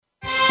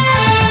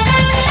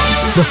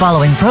The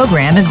following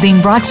program is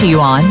being brought to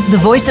you on the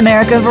Voice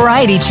America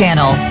Variety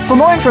Channel. For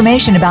more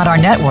information about our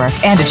network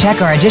and to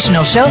check our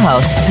additional show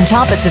hosts and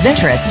topics of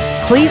interest,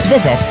 please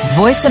visit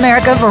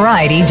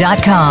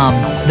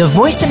voiceamericavariety.com. The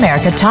Voice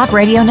America Talk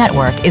Radio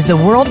Network is the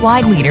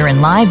worldwide leader in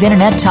live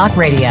Internet talk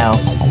radio.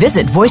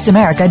 Visit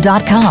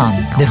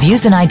voiceamerica.com. The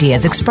views and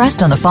ideas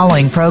expressed on the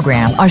following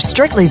program are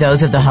strictly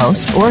those of the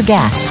host or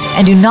guests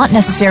and do not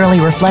necessarily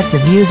reflect the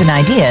views and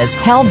ideas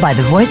held by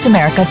the Voice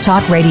America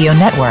Talk Radio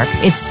Network,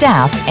 its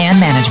staff,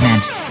 and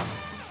management.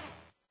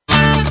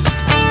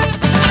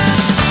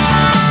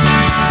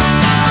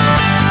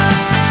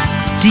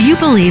 Do you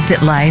believe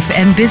that life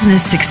and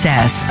business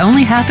success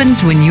only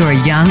happens when you are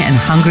young and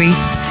hungry?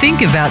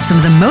 Think about some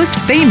of the most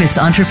famous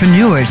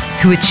entrepreneurs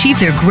who achieve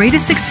their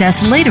greatest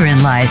success later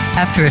in life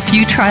after a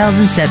few trials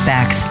and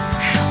setbacks.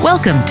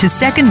 Welcome to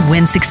Second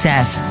Wind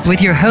Success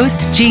with your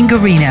host, Gene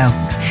Guarino.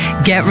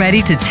 Get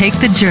ready to take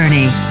the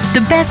journey.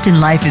 The best in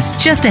life is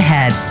just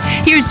ahead.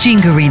 Here's Gene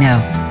Guarino.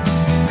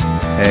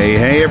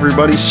 Hey,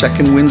 everybody.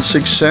 Second Wind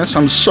Success.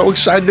 I'm so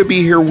excited to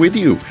be here with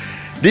you.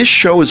 This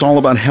show is all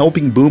about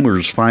helping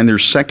boomers find their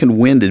second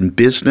wind in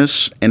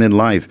business and in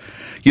life.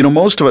 You know,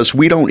 most of us,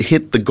 we don't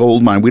hit the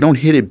gold mine. We don't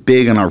hit it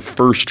big on our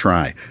first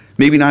try.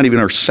 Maybe not even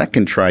our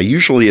second try.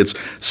 Usually it's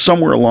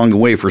somewhere along the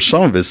way. For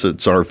some of us,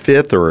 it's our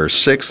fifth or our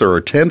sixth or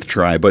our 10th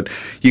try. But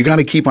you got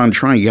to keep on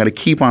trying. You got to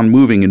keep on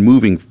moving and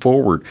moving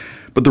forward.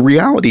 But the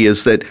reality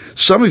is that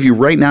some of you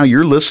right now,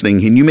 you're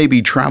listening and you may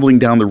be traveling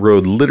down the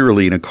road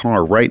literally in a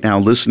car right now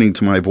listening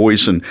to my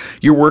voice, and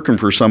you're working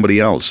for somebody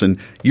else and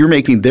you're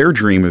making their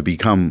dream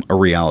become a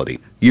reality.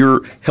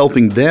 You're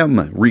helping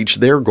them reach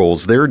their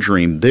goals, their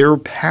dream, their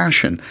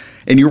passion,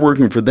 and you're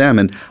working for them.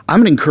 And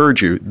I'm going to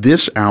encourage you,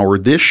 this hour,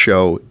 this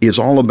show is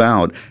all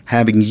about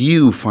having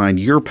you find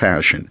your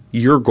passion,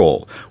 your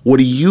goal. What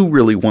do you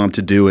really want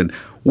to do and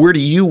where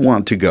do you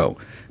want to go?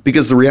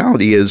 Because the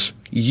reality is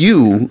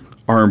you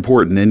are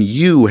important and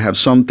you have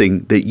something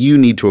that you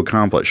need to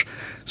accomplish.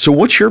 So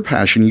what's your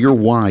passion, your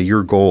why,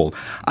 your goal?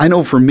 I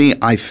know for me,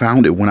 I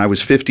found it when I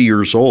was 50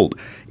 years old.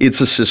 It's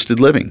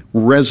assisted living,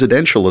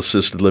 residential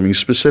assisted living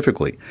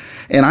specifically.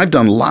 And I've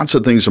done lots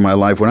of things in my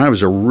life. When I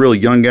was a real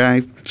young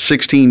guy,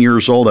 16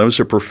 years old, I was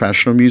a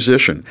professional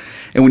musician.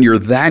 And when you're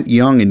that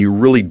young and you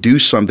really do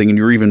something and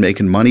you're even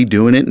making money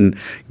doing it and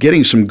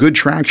getting some good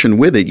traction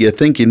with it, you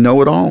think you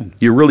know it all.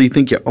 You really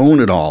think you own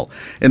it all.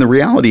 And the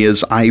reality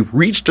is I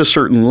reached a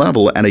certain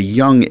level at a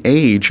young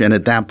age. And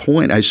at that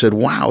point, I said,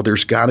 wow,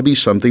 there's got to be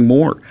something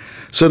more.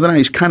 So then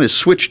I kind of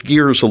switched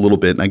gears a little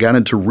bit and I got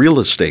into real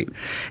estate.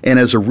 And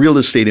as a real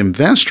estate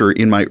investor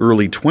in my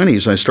early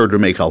 20s, I started to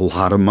make a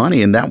lot of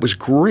money, and that was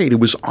great.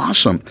 It was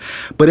awesome.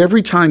 But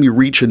every time you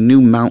reach a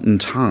new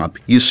mountaintop,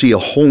 you see a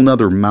whole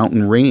nother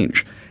mountain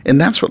range. And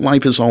that's what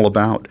life is all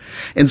about.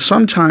 And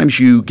sometimes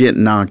you get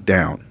knocked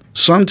down.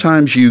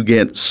 Sometimes you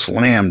get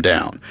slammed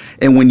down.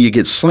 And when you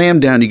get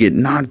slammed down, you get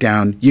knocked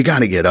down, you got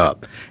to get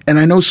up. And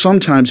I know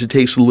sometimes it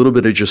takes a little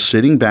bit of just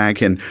sitting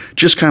back and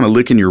just kind of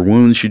licking your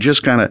wounds. You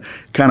just kind of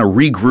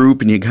regroup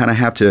and you kind of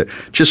have to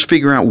just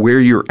figure out where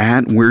you're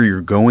at and where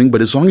you're going.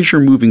 But as long as you're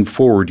moving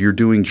forward, you're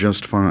doing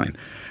just fine.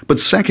 But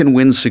Second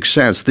Wind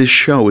Success, this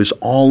show is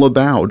all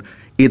about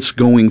it's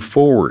going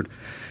forward.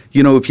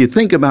 You know, if you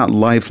think about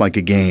life like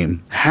a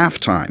game,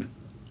 halftime,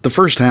 the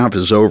first half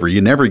is over.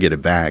 You never get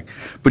it back.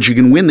 But you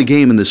can win the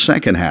game in the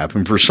second half.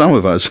 And for some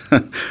of us,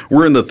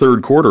 we're in the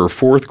third quarter or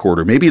fourth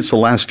quarter. Maybe it's the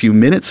last few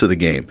minutes of the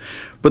game.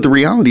 But the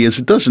reality is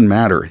it doesn't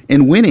matter.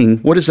 And winning,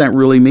 what does that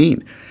really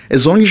mean?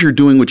 As long as you're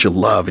doing what you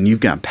love and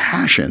you've got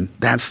passion,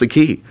 that's the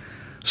key.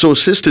 So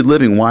assisted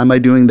living, why am I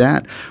doing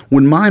that?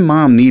 When my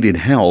mom needed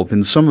help,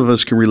 and some of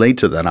us can relate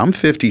to that, I'm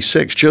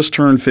 56, just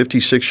turned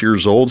 56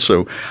 years old,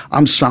 so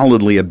I'm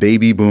solidly a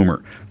baby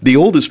boomer. The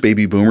oldest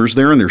baby boomers,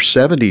 they're in their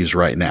 70s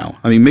right now.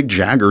 I mean, Mick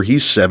Jagger,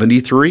 he's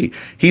 73.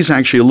 He's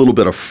actually a little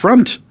bit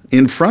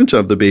in front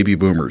of the baby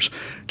boomers.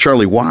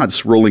 Charlie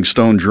Watts, Rolling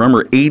Stone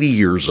drummer, 80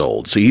 years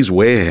old, so he's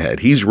way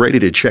ahead. He's ready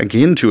to check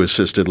into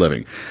assisted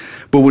living.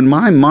 But when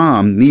my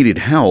mom needed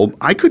help,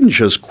 I couldn't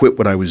just quit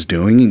what I was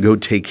doing and go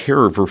take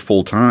care of her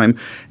full time,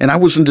 and I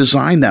wasn't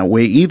designed that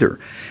way either.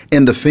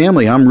 And the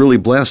family, I'm really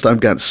blessed.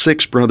 I've got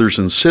 6 brothers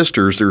and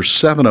sisters. There's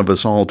 7 of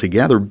us all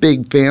together,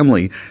 big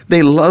family.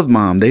 They love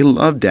mom, they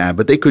love dad,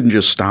 but they couldn't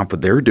just stop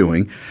what they're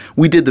doing.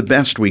 We did the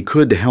best we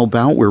could to help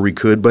out where we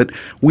could, but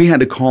we had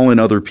to call in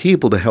other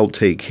people to help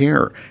take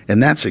care,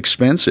 and that's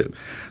expensive.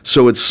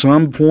 So at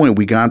some point,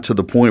 we got to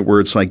the point where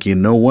it's like, you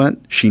know what?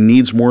 She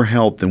needs more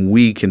help than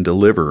we can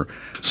deliver.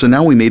 So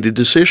now we made a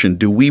decision.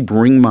 Do we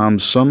bring mom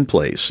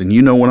someplace? And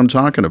you know what I'm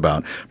talking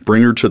about.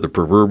 Bring her to the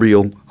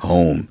proverbial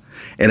home.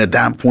 And at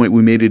that point,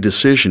 we made a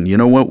decision. You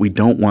know what? We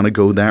don't want to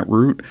go that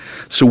route.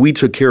 So we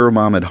took care of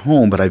mom at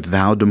home, but I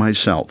vowed to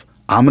myself,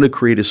 I'm going to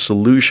create a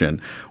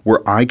solution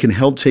where I can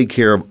help take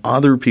care of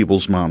other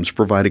people's moms,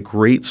 provide a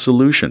great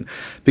solution.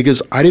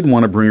 Because I didn't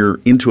want to bring her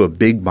into a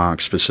big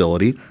box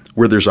facility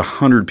where there's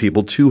 100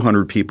 people,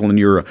 200 people, and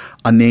you're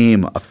a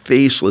name, a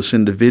faceless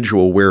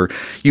individual where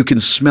you can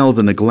smell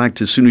the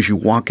neglect as soon as you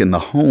walk in the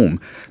home.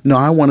 No,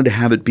 I wanted to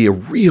have it be a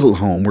real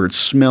home where it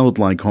smelled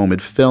like home,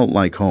 it felt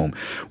like home,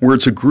 where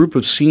it's a group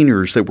of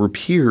seniors that were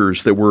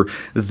peers that were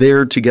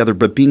there together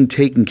but being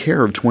taken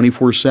care of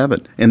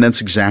 24/7. And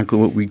that's exactly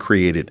what we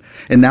created.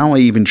 And now I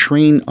even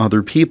train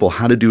other people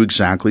how to do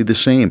exactly the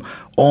same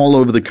all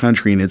over the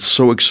country, and it's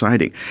so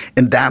exciting.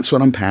 And that's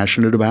what I'm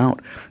passionate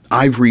about.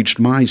 I've reached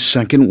my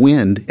second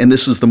wind, and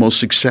this is the most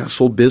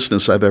successful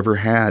business I've ever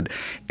had,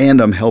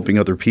 and I'm helping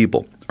other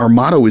people. Our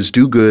motto is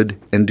do good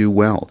and do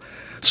well.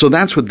 So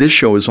that's what this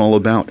show is all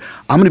about.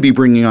 I'm going to be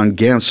bringing on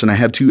guests, and I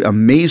have two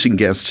amazing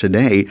guests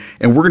today,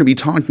 and we're going to be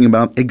talking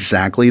about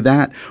exactly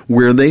that,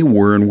 where they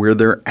were and where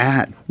they're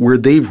at, where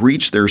they've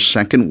reached their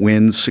second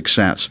wind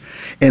success.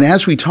 And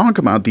as we talk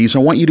about these, I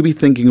want you to be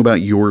thinking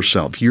about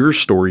yourself, your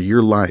story,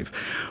 your life.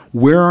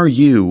 Where are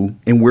you,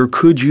 and where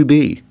could you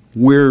be?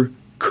 Where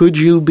could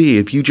you be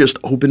if you just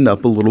opened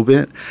up a little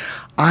bit?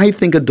 I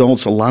think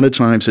adults a lot of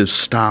times have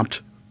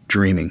stopped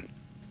dreaming.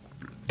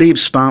 They've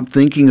stopped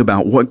thinking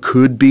about what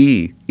could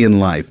be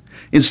in life.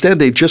 Instead,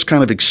 they've just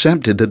kind of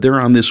accepted that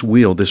they're on this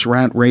wheel, this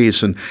rat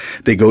race, and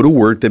they go to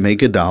work, they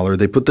make $1,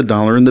 they put the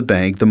dollar in the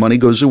bank, the money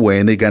goes away,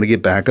 and they got to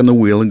get back on the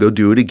wheel and go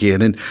do it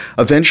again, and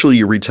eventually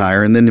you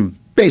retire, and then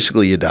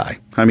basically you die.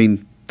 I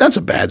mean, that's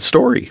a bad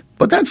story,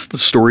 but that's the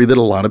story that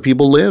a lot of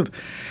people live.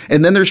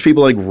 And then there's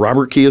people like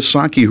Robert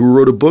Kiyosaki, who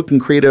wrote a book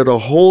and created a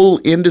whole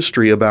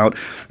industry about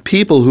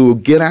people who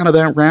get out of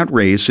that rat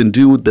race and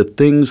do the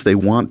things they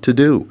want to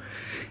do.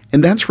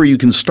 And that's where you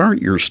can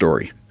start your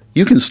story.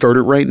 You can start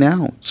it right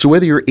now. So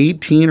whether you're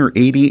 18 or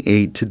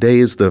 88, today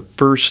is the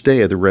first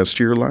day of the rest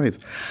of your life.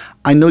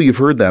 I know you've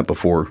heard that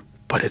before,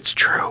 but it's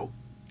true.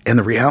 And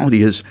the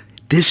reality is,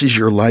 this is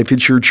your life,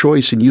 it's your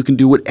choice, and you can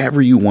do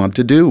whatever you want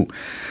to do.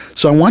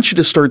 So I want you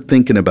to start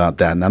thinking about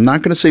that. And I'm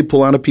not going to say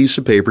pull out a piece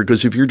of paper,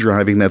 because if you're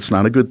driving, that's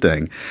not a good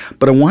thing.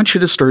 But I want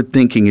you to start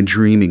thinking and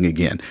dreaming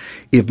again.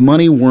 If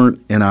money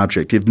weren't an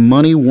object, if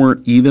money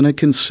weren't even a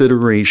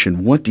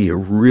consideration, what do you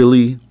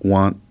really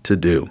want to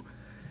do?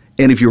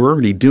 And if you're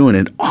already doing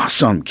it,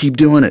 awesome, keep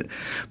doing it.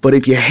 But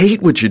if you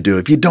hate what you do,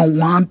 if you don't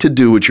want to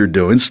do what you're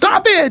doing,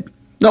 stop it.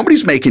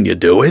 Nobody's making you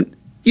do it.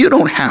 You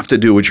don't have to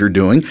do what you're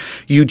doing.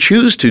 You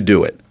choose to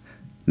do it.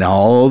 Now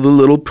all the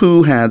little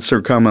poo hats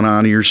are coming on,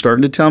 and you're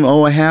starting to tell them,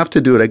 oh, I have to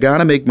do it. I got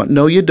to make money.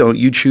 No, you don't.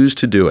 You choose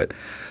to do it.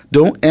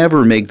 Don't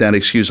ever make that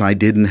excuse, I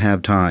didn't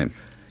have time.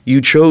 You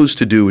chose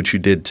to do what you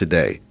did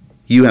today.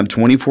 You have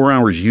 24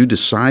 hours. You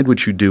decide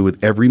what you do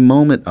with every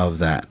moment of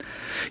that.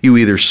 You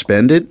either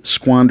spend it,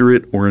 squander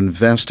it, or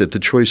invest it. The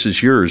choice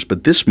is yours,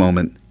 but this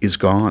moment is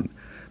gone.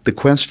 The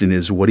question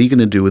is, what are you going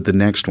to do with the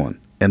next one,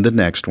 and the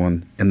next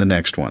one, and the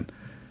next one?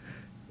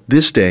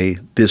 This day,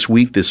 this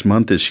week, this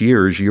month, this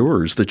year is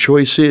yours. The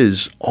choice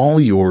is all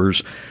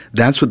yours.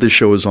 That's what this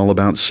show is all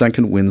about,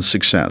 second wind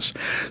success.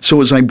 So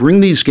as I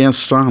bring these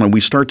guests on and we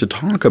start to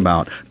talk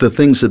about the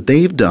things that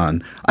they've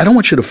done, I don't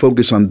want you to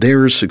focus on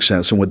their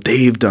success and what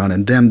they've done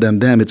and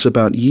them. It's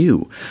about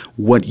you,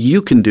 what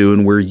you can do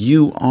and where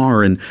you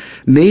are. And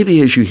maybe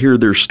as you hear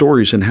their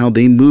stories and how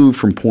they move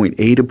from point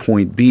A to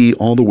point B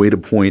all the way to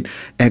point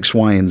X,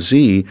 Y, and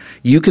Z,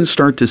 you can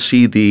start to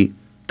see the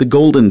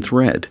golden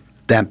thread,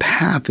 that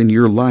path in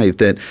your life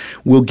that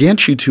will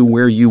get you to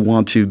where you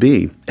want to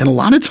be. And a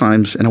lot of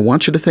times, and I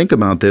want you to think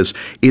about this,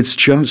 it's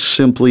just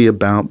simply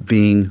about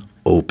being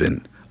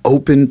open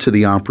to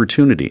the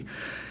opportunity.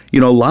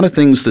 You know, a lot of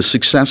things, the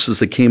successes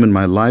that came in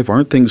my life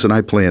aren't things that I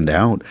planned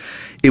out.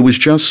 It was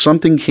just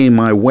something came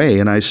my way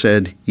and I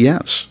said,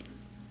 yes,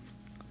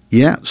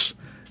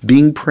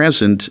 being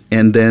present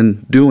and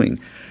then doing.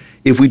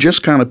 If we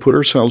just kind of put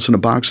ourselves in a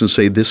box and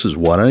say, this is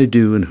what I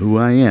do and who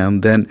I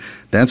am, then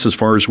that's as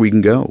far as we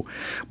can go.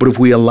 But if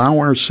we allow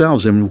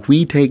ourselves, and if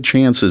we take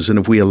chances, and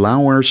if we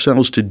allow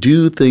ourselves to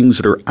do things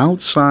that are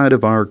outside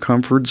of our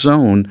comfort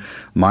zone,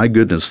 my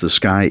goodness, the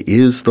sky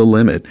is the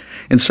limit.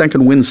 And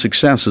second wind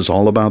success is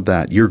all about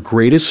that. Your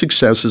greatest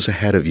success is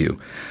ahead of you.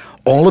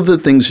 All of the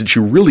things that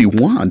you really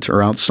want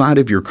are outside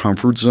of your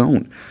comfort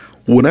zone.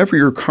 Whatever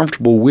you're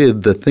comfortable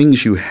with, the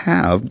things you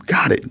have,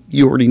 got it.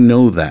 You already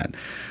know that.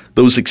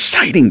 Those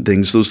exciting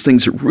things, those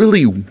things that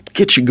really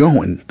get you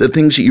going, the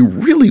things that you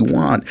really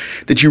want,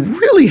 that you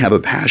really have a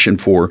passion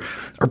for,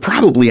 are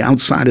probably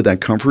outside of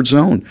that comfort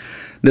zone.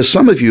 Now,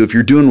 some of you, if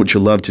you're doing what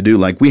you love to do,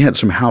 like we had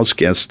some house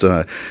guests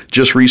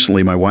just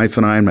recently, my wife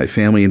and I and my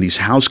family, and these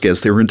house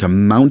guests, they were into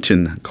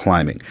mountain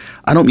climbing.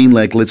 I don't mean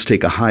like, let's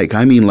take a hike.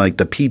 I mean like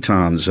the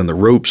pitons and the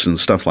ropes and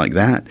stuff like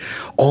that.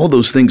 All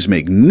those things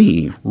make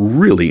me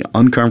really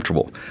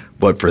uncomfortable.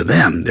 But for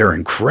them, they're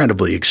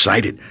incredibly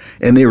excited.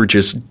 And they were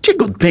just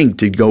tickled pink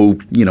to go,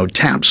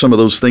 tap some of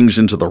those things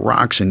into the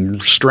rocks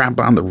and strap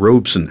on the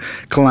ropes and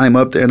climb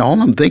up there. And all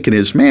I'm thinking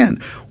is,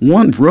 man,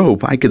 one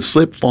rope, I could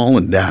slip, fall,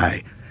 and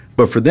die.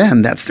 But for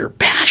them, that's their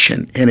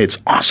passion, and it's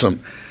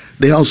awesome.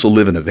 They also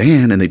live in a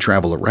van, and they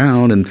travel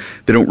around, and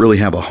they don't really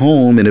have a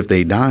home. And if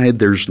they died,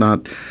 there's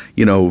not,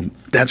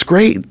 that's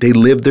great. They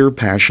live their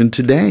passion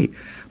today.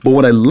 But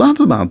what I love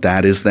about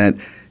that is that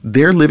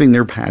They're living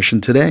their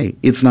passion today.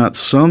 It's not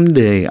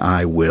someday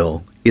I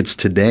will. It's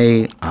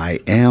today I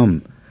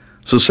am.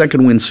 So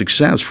second wind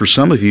success, for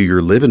some of you,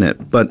 you're living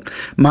it. But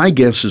my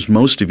guess is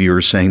most of you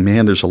are saying,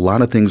 man, there's a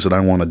lot of things that I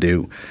want to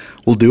do.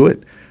 Well, do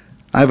it.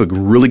 I have a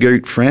really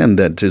great friend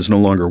that is no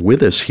longer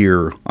with us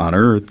here on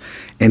Earth,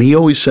 and he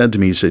always said to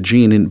me, he said,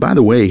 Gene, and by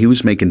the way, he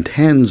was making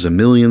tens of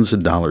millions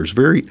of dollars,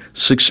 very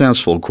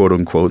successful, quote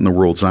unquote, in the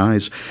world's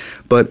eyes.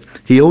 But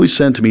he always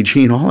said to me,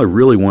 Gene, all I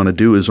really want to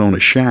do is own a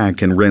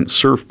shack and rent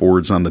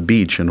surfboards on the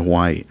beach in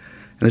Hawaii.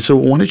 And I said,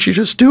 well, why don't you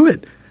just do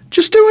it?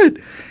 Just do it.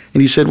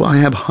 And he said, well, I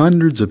have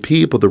hundreds of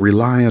people that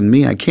rely on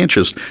me. I can't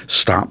just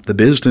stop the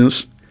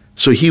business.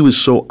 So he was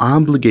so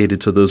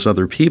obligated to those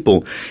other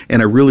people,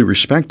 and I really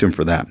respect him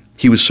for that.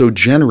 He was so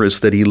generous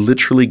that he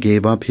literally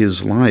gave up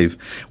his life,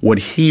 what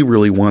he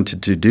really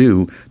wanted to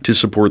do to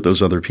support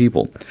those other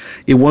people.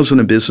 It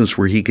wasn't a business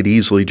where he could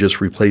easily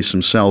just replace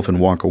himself and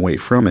walk away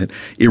from it.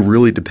 It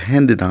really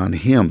depended on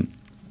him.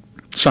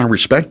 So I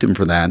respect him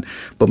for that,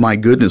 but my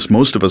goodness,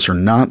 most of us are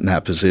not in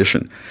that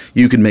position.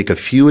 You can make a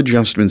few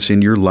adjustments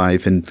in your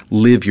life and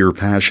live your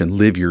passion,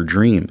 live your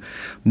dream.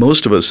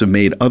 Most of us have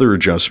made other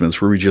adjustments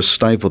where we just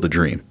stifle the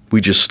dream.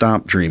 We just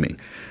stop dreaming.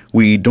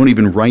 We don't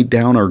even write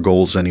down our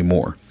goals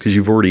anymore because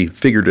you've already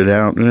figured it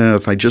out.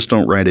 If I just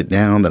don't write it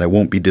down, then I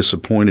won't be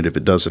disappointed if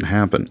it doesn't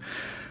happen.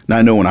 Now,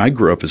 I know when I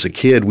grew up as a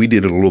kid, we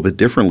did it a little bit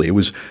differently. It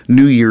was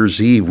New Year's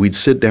Eve. We'd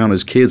sit down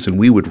as kids and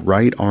we would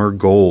write our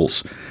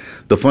goals.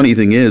 The funny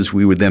thing is,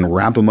 we would then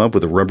wrap them up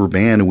with a rubber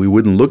band and we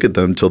wouldn't look at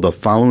them till the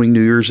following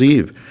New Year's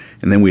Eve.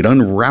 And then we'd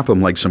unwrap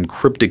them like some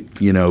cryptic,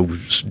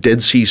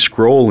 Dead Sea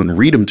Scroll and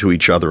read them to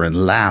each other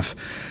and laugh.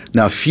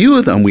 Now, a few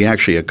of them we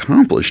actually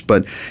accomplished,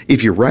 but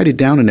if you write it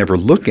down and never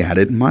look at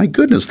it, my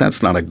goodness,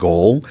 that's not a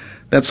goal.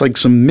 That's like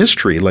some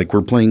mystery, like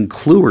we're playing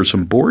Clue or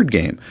some board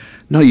game.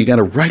 No, you got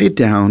to write it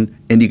down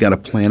and you got to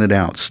plan it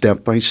out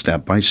step by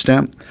step by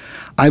step.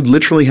 I've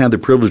literally had the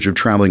privilege of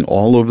traveling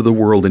all over the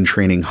world and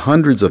training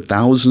hundreds of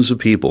thousands of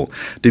people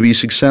to be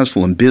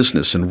successful in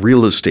business and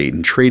real estate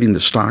and trading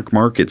the stock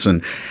markets.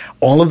 And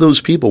all of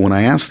those people, when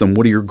I ask them,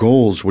 what are your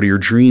goals? What are your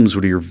dreams?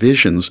 What are your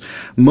visions?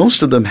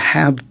 Most of them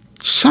have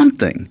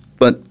something,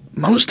 but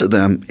most of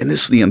them, and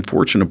this is the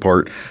unfortunate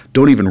part,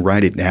 don't even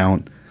write it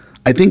down.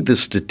 I think the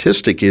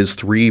statistic is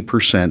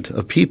 3%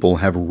 of people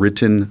have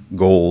written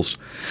goals.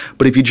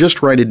 But if you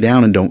just write it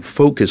down and don't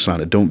focus on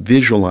it, don't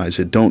visualize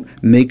it, don't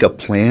make a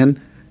plan,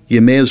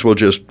 you may as well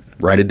just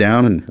write it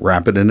down and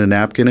wrap it in a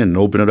napkin and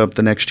open it up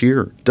the next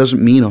year. It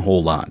doesn't mean a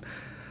whole lot.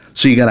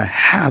 So you got to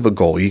have a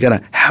goal. You got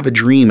to have a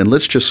dream, and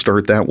let's just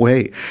start that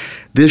way.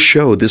 This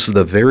show, this is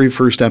the very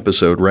first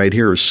episode right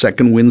here,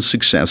 Second Wind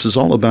Success, is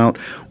all about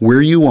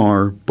where you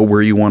are, but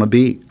where you want to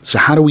be. So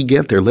how do we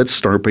get there? Let's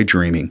start by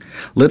dreaming.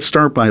 Let's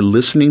start by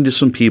listening to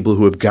some people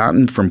who have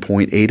gotten from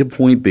point A to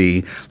point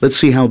B. Let's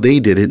see how they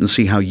did it and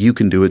see how you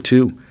can do it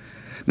too.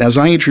 Now, as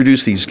I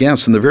introduce these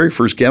guests, and the very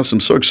first guest,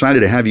 I'm so excited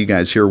to have you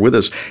guys here with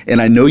us.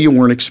 And I know you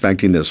weren't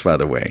expecting this, by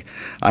the way.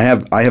 I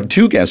have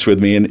two guests with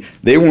me, and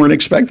they weren't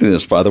expecting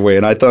this, by the way.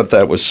 And I thought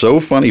that was so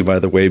funny, by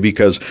the way,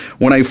 because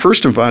when I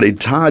first invited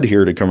Todd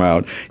here to come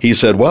out, he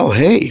said, well,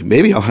 hey,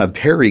 maybe I'll have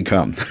Perry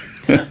come.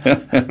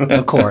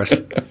 Of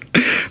course.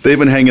 They've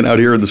been hanging out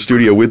here in the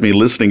studio with me,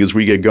 listening as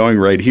we get going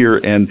right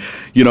here. And,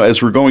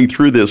 as we're going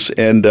through this,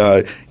 and,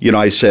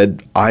 I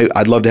said,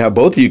 I'd love to have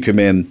both of you come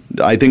in.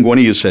 I think one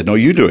of you said, no,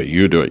 you do it,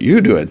 you do it, you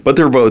do it. But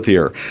they're both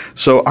here.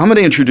 So I'm going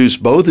to introduce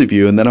both of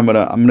you, and then I'm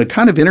going to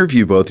kind of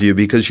interview both of you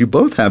because you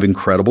both have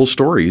incredible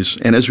stories.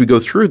 And as we go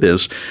through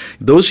this,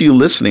 those of you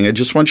listening, I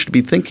just want you to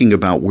be thinking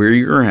about where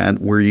you're at,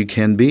 where you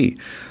can be.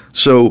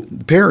 So,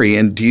 Perry,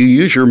 and do you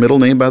use your middle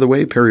name, by the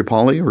way, Perry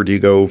Polly, or do you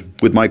go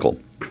with Michael?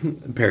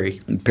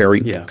 Perry.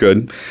 Perry, yeah.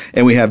 Good.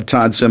 And we have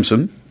Todd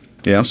Simpson,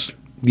 yes?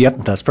 Yep,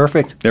 that's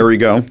perfect. There we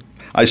go.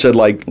 I said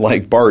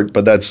like Bart,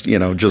 but that's,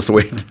 just the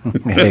way.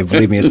 Hey,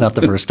 believe me, it's not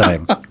the first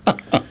time.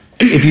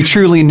 If you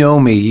truly know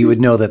me, you would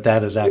know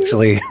that is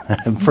actually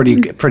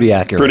pretty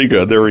accurate. Pretty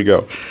good. There we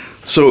go.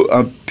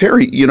 So,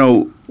 Perry,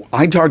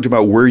 I talked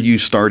about where you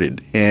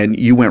started, and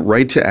you went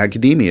right to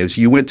academia.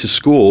 You went to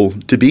school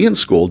to be in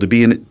school, to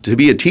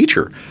be a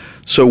teacher.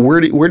 So where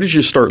did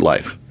you start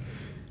life?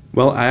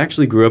 Well, I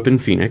actually grew up in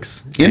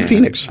Phoenix. In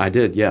Phoenix? I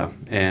did, yeah.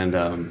 And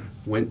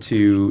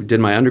did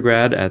my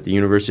undergrad at the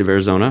University of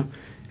Arizona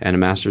and a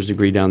master's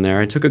degree down there.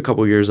 I took a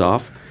couple years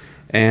off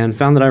and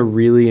found that I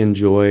really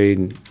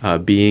enjoyed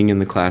being in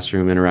the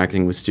classroom,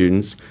 interacting with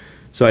students.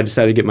 So I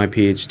decided to get my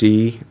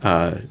PhD,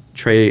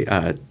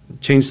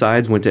 changed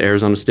sides, went to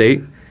Arizona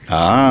State.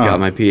 Got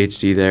my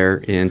PhD there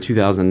in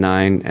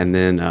 2009, and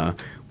then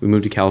we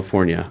moved to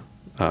California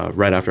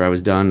right after I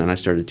was done, and I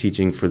started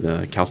teaching for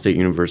the Cal State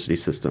University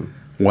system.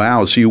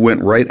 Wow, so you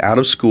went right out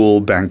of school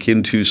back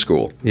into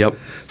school. Yep.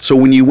 So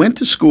when you went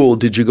to school,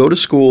 did you go to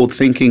school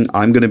thinking,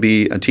 I'm going to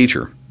be a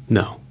teacher?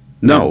 No.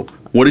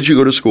 What did you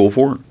go to school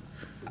for?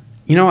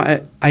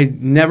 I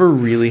never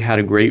really had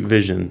a great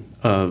vision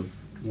of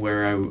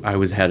where I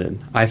was headed.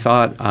 I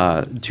thought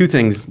two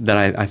things that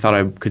I thought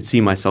I could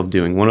see myself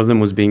doing. One of them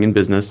was being in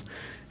business,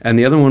 and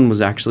the other one was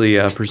actually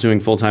pursuing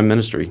full-time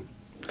ministry.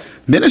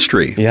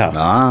 Ministry. Yeah.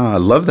 Ah, I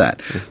love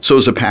that. So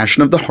it's a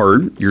passion of the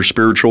heart, your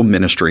spiritual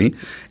ministry,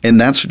 and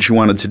that's what you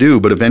wanted to do.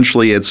 But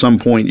eventually, at some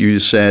point, you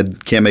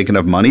said, can't make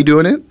enough money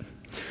doing it?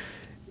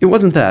 It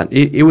wasn't that.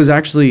 It was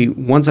actually,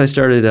 once I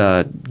started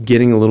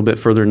getting a little bit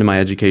further into my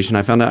education,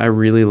 I found out I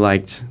really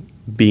liked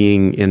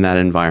being in that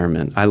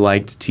environment. I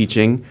liked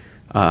teaching.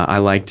 I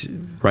liked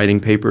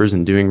writing papers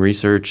and doing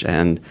research,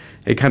 and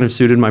it kind of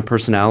suited my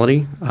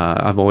personality.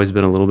 I've always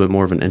been a little bit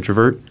more of an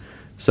introvert.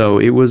 So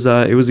it was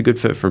a good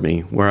fit for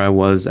me where I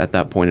was at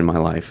that point in my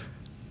life.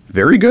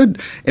 Very good.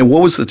 And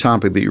what was the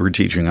topic that you were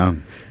teaching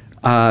on?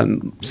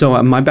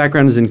 So my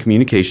background is in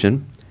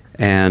communication,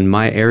 and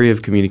my area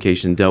of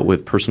communication dealt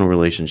with personal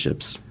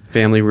relationships,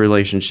 family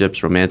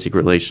relationships, romantic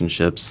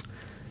relationships,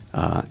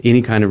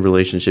 any kind of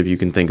relationship you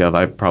can think of.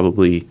 I've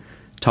probably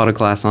taught a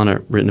class on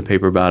it, written a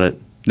paper about it.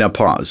 Now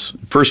pause.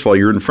 First of all,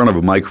 you're in front of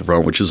a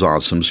microphone, which is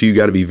awesome, so you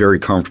got to be very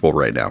comfortable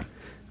right now.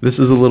 This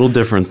is a little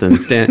different than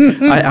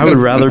I would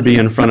rather be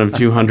in front of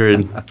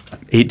 200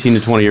 18 to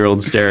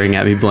 20-year-olds staring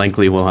at me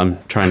blankly while I'm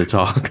trying to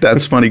talk.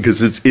 That's funny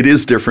because it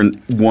is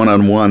different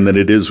one-on-one than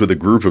it is with a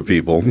group of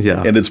people.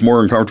 Yeah. And it's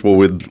more uncomfortable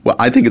with, well,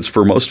 I think it's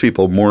for most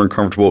people more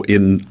uncomfortable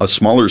in a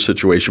smaller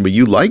situation, but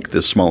you like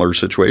this smaller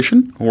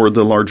situation or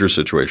the larger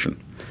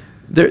situation?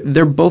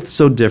 They're both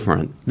so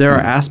different. There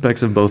are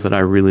aspects of both that I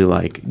really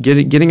like.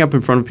 Getting up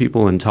in front of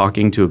people and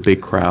talking to a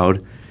big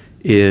crowd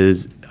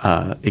is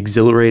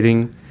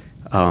exhilarating,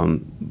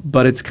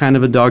 but it's kind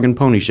of a dog and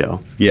pony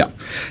show. Yeah.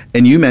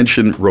 And you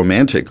mentioned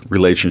romantic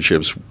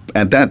relationships.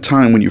 At that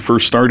time when you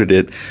first started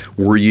it,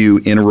 were you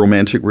in a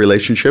romantic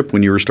relationship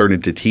when you were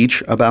starting to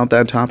teach about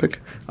that topic?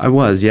 I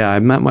was, yeah. I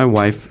met my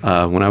wife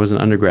when I was an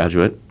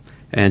undergraduate,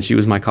 and she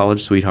was my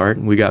college sweetheart.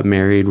 We got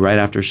married right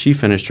after she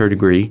finished her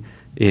degree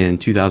in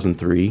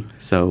 2003.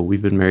 So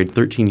we've been married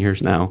 13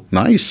 years now.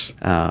 Nice.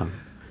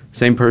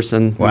 Same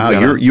person. Wow,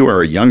 you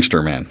are a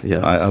youngster, man.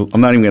 Yeah.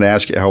 I'm not even going to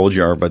ask you how old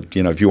you are, but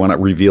if you want to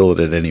reveal it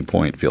at any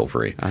point, feel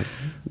free.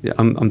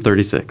 I'm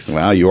 36.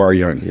 Wow, you are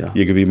young. Yeah.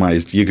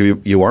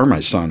 You are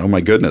my son. Oh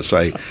my goodness.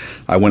 I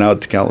went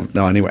out to California.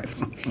 No, anyway,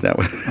 that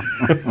was.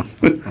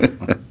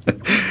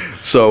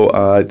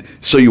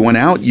 So you went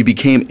out. You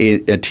became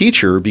a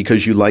teacher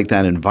because you liked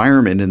that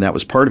environment, and that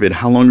was part of it.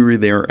 How long were you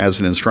there as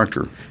an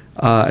instructor?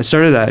 I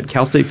started at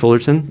Cal State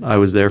Fullerton. I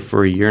was there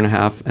for a year and a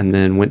half, and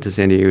then went to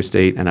San Diego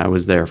State, and I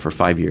was there for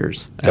 5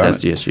 years at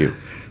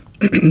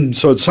SDSU.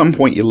 So at some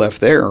point you left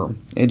there,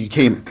 and you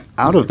came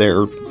out of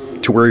there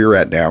to where you're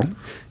at now.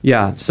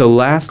 Yeah. So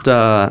last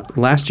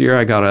year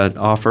I got an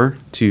offer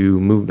to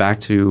move back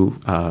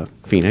to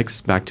Phoenix,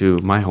 back to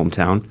my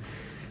hometown,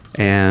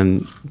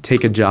 and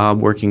take a job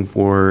working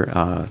for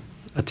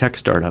a tech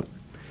startup.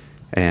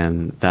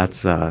 And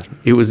that's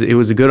it was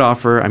a good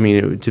offer. I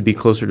mean, to be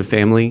closer to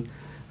family.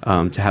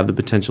 To have the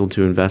potential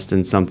to invest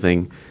in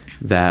something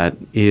that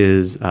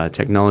is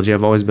technology.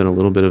 I've always been a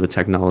little bit of a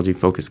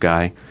technology-focused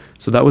guy,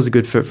 so that was a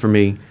good fit for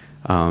me.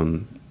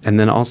 And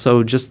then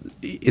also just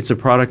it's a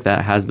product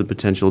that has the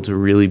potential to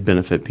really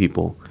benefit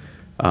people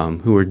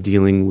who are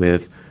dealing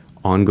with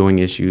ongoing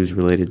issues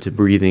related to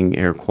breathing,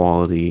 air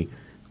quality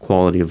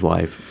of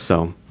life.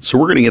 So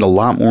we're going to get a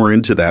lot more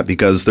into that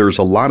because there's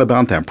a lot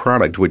about that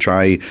product, which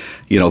I,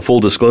 full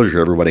disclosure,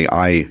 everybody,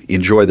 I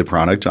enjoy the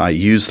product. I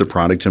use the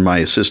product in my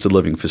assisted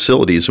living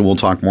facilities, and we'll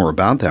talk more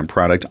about that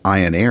product,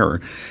 Ion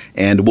Air,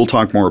 and we'll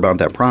talk more about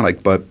that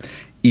product. But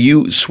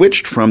you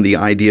switched from the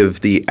idea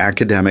of the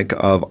academic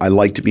of I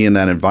like to be in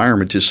that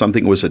environment to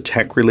something that was a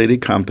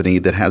tech-related company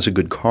that has a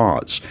good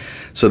cause.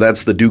 So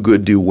that's the do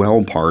good, do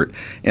well part.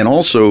 And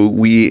also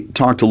we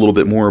talked a little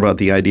bit more about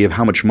the idea of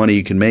how much money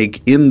you can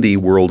make in the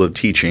world of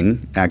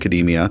teaching,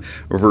 academia,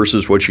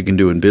 versus what you can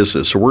do in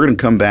business. So we're going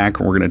to come back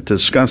and we're going to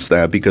discuss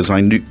that because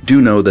I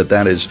do know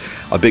that is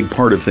a big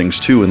part of things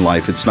too in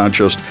life. It's not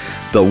just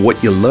the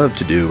what you love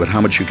to do, but how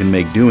much you can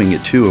make doing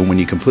it too. And when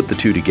you can put the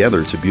two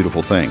together, it's a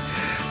beautiful thing.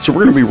 So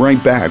we're going to be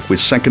right back with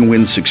Second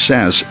Wind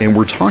Success, and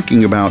we're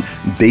talking about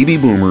baby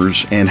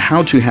boomers and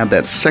how to have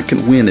that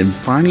second wind and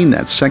finding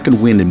that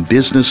second wind in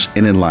business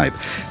and in life.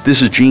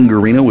 This is Gene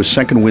Guarino with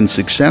Second Wind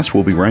Success.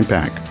 We'll be right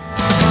back.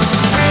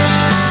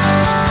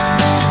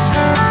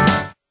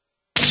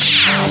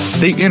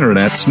 The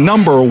Internet's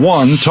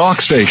 #1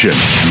 talk station.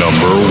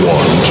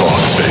 #1 talk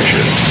station.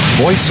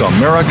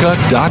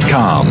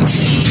 VoiceAmerica.com.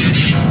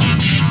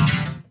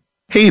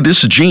 Hey,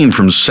 this is Gene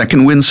from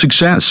Second Wind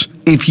Success.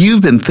 If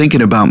you've been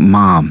thinking about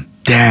mom,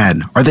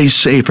 dad, are they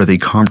safe? Are they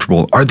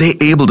comfortable? Are they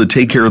able to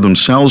take care of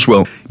themselves?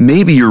 Well,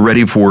 maybe you're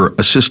ready for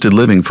assisted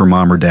living for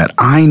mom or dad.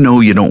 I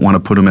know you don't want to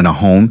put them in a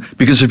home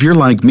because if you're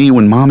like me,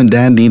 when mom and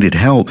dad needed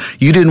help,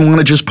 you didn't want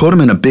to just put them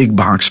in a big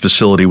box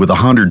facility with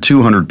 100,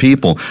 200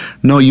 people.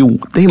 No,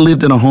 they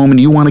lived in a home and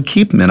you want to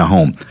keep them in a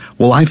home.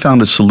 Well, I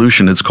found a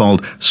solution. It's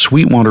called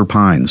Sweetwater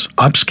Pines,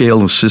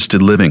 upscale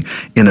assisted living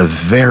in a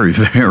very,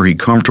 very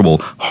comfortable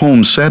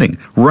home setting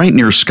right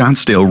near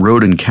Scottsdale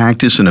Road and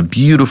Cactus in a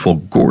beautiful,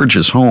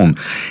 gorgeous home.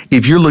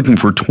 If you're looking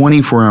for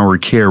 24-hour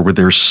care where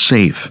they're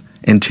safe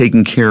and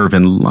taken care of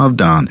and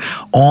loved on.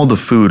 All the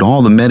food,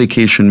 all the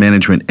medication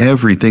management,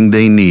 everything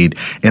they need,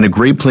 and a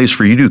great place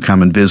for you to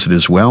come and visit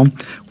as well.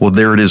 Well,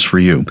 there it is for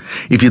you.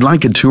 If you'd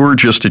like a tour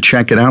just to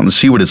check it out and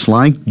see what it's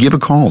like, give a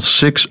call,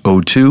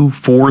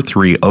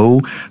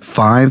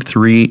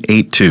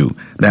 602-430-5382.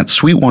 That's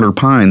Sweetwater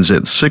Pines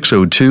at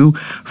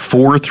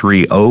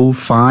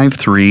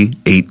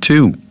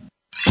 602-430-5382.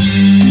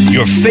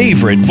 Your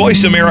favorite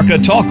Voice America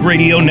Talk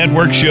Radio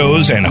Network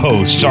shows and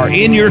hosts are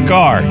in your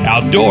car,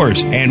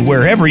 outdoors, and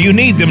wherever you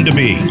need them to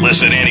be.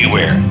 Listen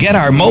anywhere. Get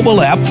our mobile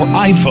app for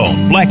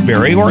iPhone,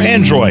 BlackBerry, or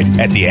Android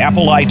at the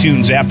Apple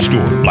iTunes App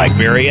Store,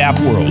 BlackBerry App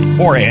World,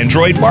 or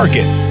Android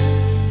Market.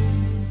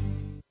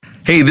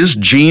 Hey, this is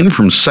Gene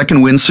from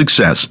Second Wind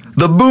Success.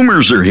 The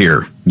boomers are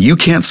here. You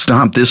can't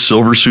stop this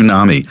silver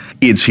tsunami.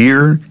 It's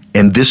here,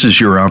 and this is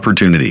your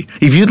opportunity.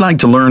 If you'd like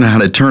to learn how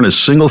to turn a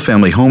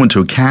single-family home into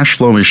a cash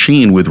flow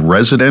machine with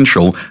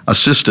residential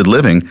assisted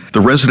living, the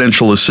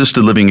Residential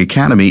Assisted Living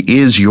Academy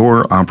is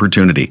your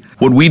opportunity.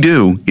 What we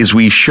do is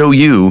we show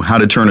you how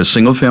to turn a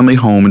single-family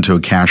home into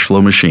a cash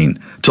flow machine.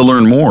 To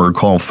learn more,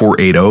 call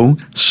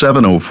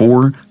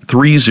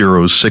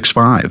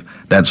 480-704-3065.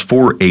 That's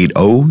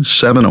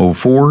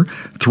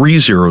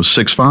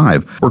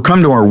 480-704-3065. Or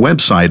come to our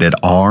website at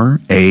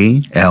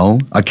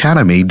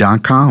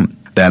ralacademy.com.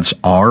 That's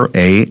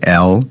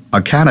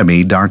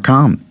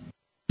ralacademy.com.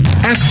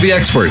 Ask the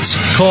experts.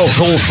 Call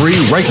toll free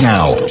right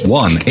now.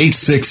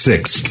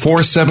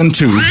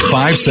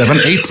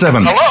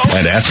 1-866-472-5787.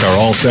 And ask our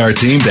All-Star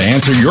team to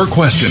answer your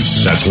question.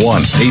 That's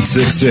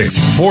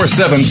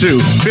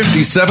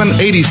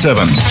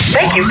 1-866-472-5787.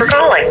 Thank you for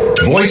calling.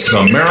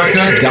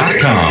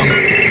 VoiceAmerica.com.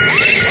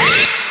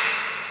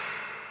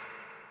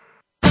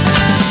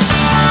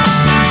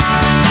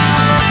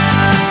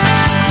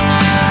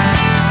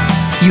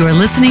 You are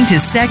listening to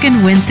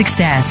Second Wind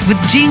Success with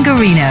Gene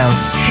Guarino.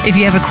 If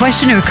you have a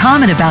question or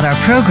comment about our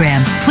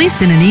program, please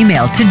send an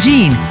email to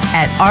Gene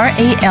at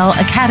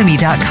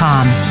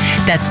ralacademy.com.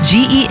 That's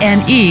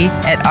GENE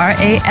at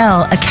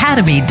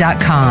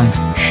ralacademy.com.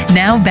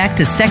 Now back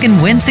to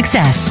Second Wind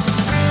Success.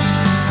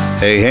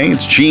 Hey,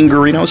 it's Gene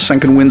Guarino,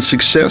 Second Wind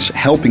Success,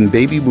 helping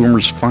baby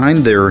boomers find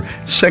their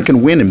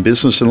second win in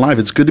business and life.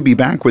 It's good to be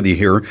back with you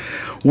here.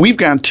 We've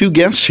got two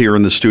guests here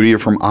in the studio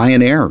from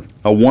Ion Air,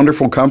 a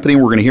wonderful company.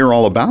 We're going to hear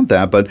all about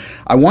that, but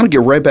I want to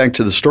get right back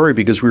to the story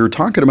because we were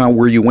talking about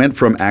where you went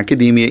from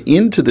academia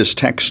into this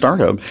tech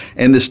startup,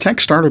 and this tech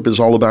startup is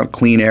all about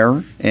clean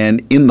air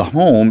and in the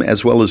home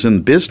as well as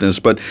in business,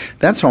 but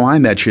that's how I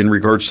met you in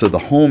regards to the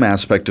home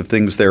aspect of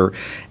things there.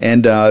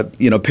 And,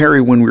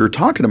 Perry, when we were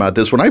talking about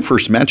this, when I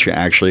first met you,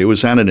 actually, it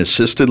was at an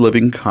assisted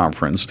living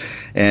conference,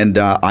 and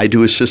I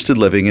do assisted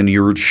living, and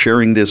you were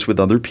sharing this with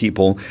other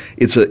people.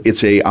 It's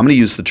a I'm going to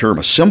use the term,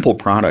 a simple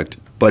product,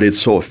 but it's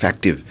so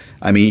effective.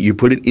 I mean, you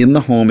put it in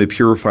the home, it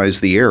purifies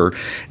the air.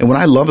 And what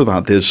I love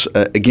about this,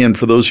 again,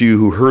 for those of you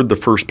who heard the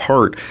first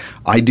part,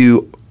 I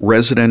do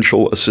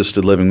residential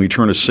assisted living. We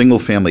turn a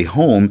single-family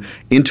home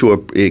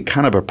into a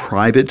kind of a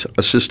private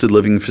assisted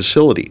living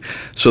facility.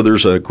 So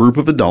there's a group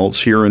of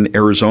adults here in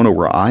Arizona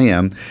where I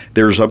am.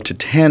 There's up to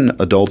 10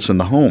 adults in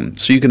the home.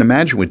 So you can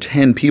imagine with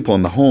 10 people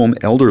in the home,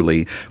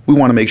 elderly, we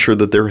want to make sure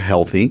that they're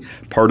healthy.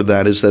 Part of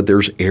that is that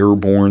there's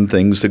airborne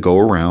things that go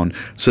around.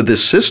 So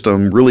this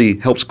system really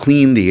helps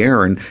clean the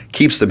air and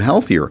keeps them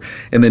healthier.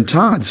 And then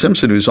Todd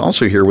Simpson, who's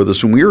also here with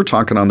us, when we were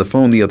talking on the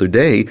phone the other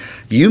day,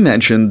 you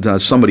mentioned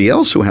somebody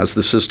else who has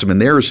the system in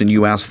theirs, and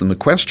you asked them a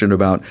question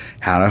about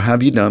how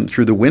have you done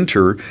through the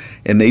winter,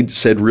 and they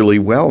said really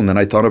well. And then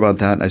I thought about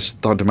that, and I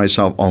thought to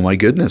myself, oh my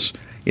goodness,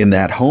 in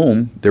that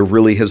home, there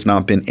really has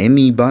not been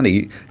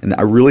anybody, and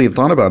I really have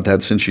thought about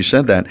that since you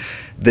said that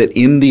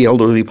in the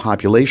elderly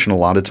population, a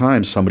lot of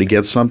times somebody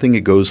gets something,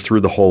 it goes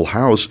through the whole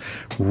house.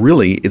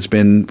 Really, it's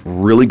been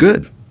really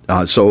good.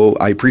 So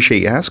I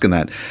appreciate you asking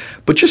that.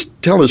 But just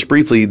tell us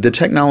briefly, the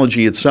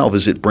technology itself,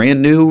 is it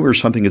brand new or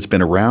something that's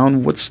been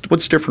around? What's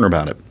different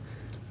about it?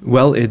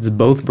 Well, it's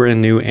both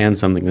brand new and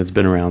something that's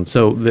been around.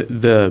 So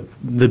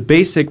the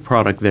basic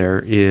product there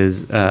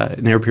is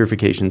an air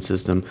purification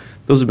system.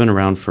 Those have been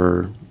around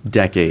for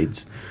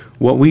decades.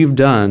 What we've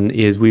done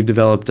is we've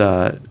developed,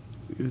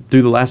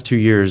 through the last 2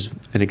 years,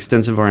 an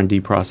extensive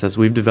R&D process.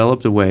 We've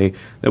developed a way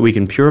that we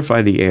can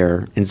purify the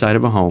air inside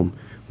of a home.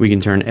 We can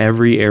turn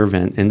every air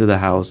vent into the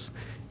house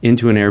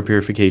into an air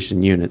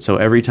purification unit. So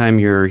every time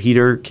your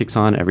heater kicks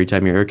on, every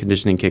time your air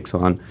conditioning kicks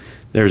on,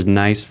 there's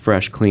nice,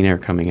 fresh, clean air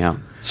coming out.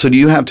 So do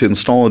you have to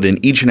install it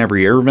in each and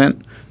every air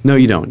vent? No,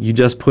 you don't. You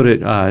just put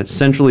it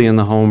centrally in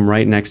the home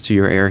right next to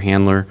your air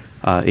handler.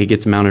 It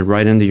gets mounted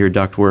right into your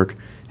ductwork,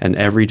 and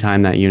every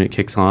time that unit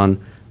kicks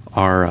on,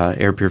 our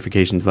air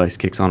purification device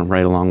kicks on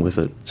right along with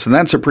it. So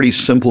that's a pretty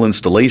simple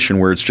installation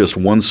where it's just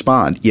one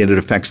spot, yet it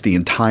affects the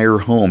entire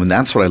home, and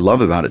that's what I love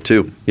about it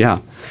too. Yeah.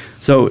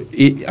 So,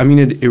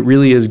 it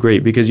really is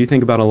great because you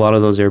think about a lot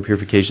of those air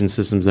purification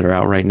systems that are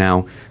out right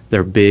now,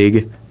 they're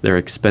big, they're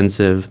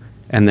expensive,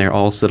 and they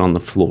all sit on the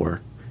floor.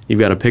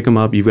 You've got to pick them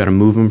up, you've got to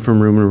move them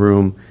from room to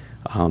room.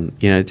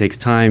 It takes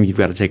time, you've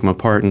got to take them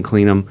apart and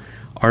clean them.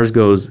 Ours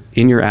goes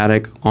in your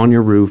attic, on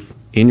your roof,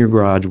 in your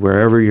garage,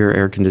 wherever your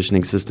air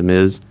conditioning system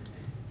is,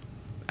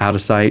 out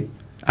of sight,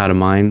 out of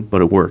mind,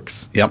 but it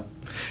works. Yep.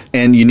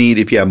 And you need,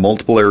 if you have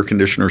multiple air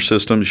conditioner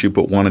systems, you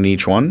put one in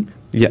each one?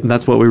 Yeah,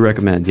 that's what we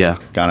recommend, yeah.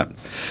 Got it.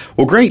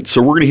 Well, great.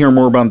 So we're going to hear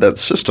more about that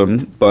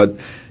system, but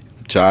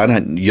Todd,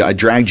 I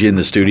dragged you in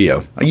the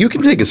studio. You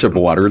can take a sip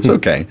of water. It's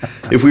okay.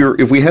 If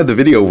we had the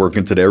video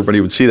working today,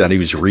 everybody would see that. He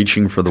was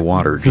reaching for the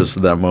water just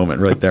at that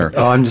moment right there.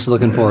 Oh, I'm just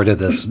looking forward to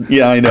this.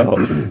 Yeah, I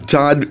know.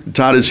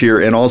 Todd is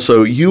here, and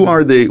also you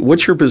are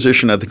what's your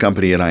position at the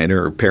company at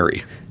Ioneer,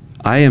 Perry?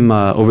 I am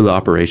over the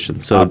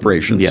operations. So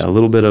operations. Yeah, a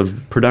little bit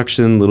of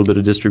production, a little bit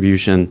of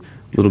distribution,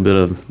 a little bit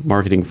of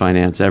marketing,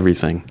 finance,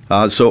 everything.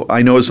 So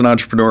I know as an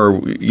entrepreneur,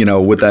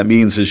 what that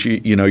means is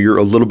you're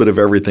a little bit of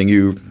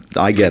everything.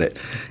 I get it.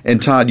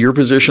 And Todd, your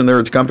position there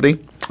at the company?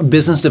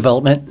 Business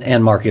development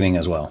and marketing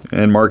as well.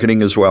 And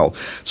marketing as well.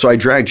 So I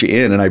dragged you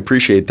in, and I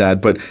appreciate that.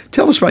 But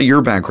tell us about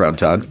your background,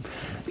 Todd.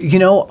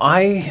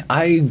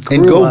 I grew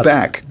and go up,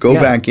 back.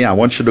 Yeah, I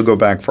want you to go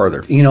back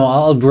farther.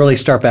 I'll really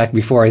start back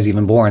before I was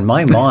even born.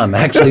 My mom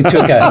actually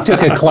took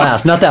a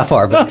class, not that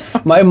far,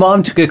 but my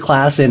mom took a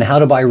class in how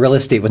to buy real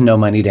estate with no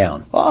money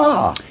down.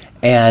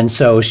 And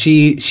so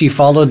she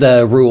followed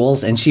the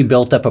rules, and she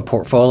built up a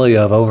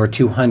portfolio of over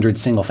 200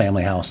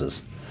 single-family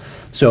houses.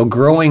 So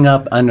growing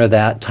up under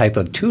that type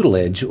of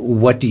tutelage,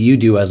 what do you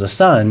do as a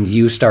son?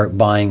 You start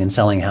buying and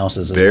selling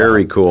houses as well.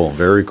 Very cool,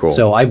 very cool.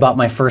 So I bought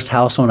my first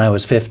house when I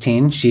was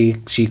 15. She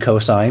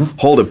co-signed.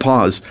 Hold it,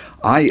 pause.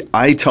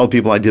 I tell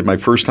people I did my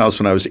first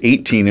house when I was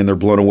 18, and they're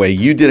blown away.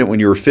 You did it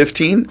when you were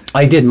 15?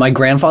 I did. My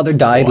grandfather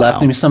died, Wow.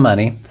 left me some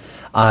money.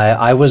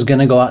 I was going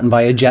to go out and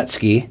buy a jet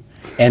ski.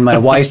 And my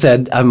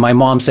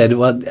mom said,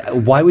 well,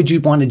 why would you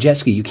want a jet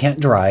ski? You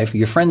can't drive.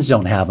 Your friends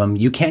don't have them.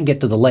 You can't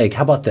get to the lake.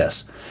 How about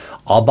this?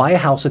 I'll buy a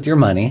house with your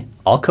money.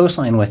 I'll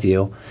co-sign with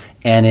you.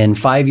 And in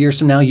 5 years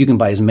from now, you can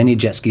buy as many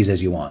jet skis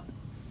as you want.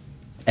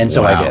 And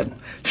so I did.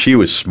 She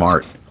was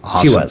smart.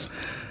 Awesome. She was.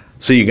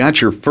 So you got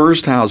your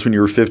first house when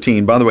you were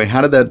 15. By the way, how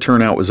did that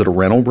turn out? Was it a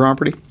rental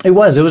property? It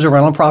was. It was a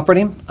rental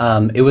property.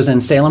 It was in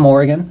Salem,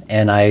 Oregon,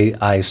 and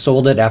I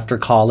sold it after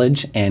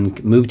college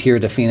and moved here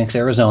to Phoenix,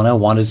 Arizona.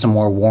 Wanted some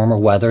more warmer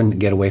weather and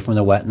get away from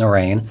the wet and the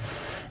rain,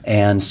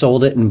 and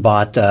sold it and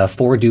bought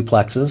 4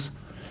 duplexes,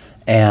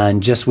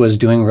 and just was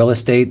doing real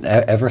estate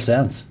ever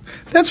since.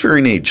 That's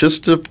very neat.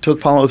 Just to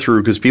follow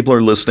through, because people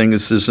are listening,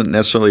 this isn't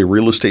necessarily a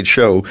real estate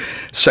show.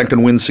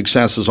 Second Wind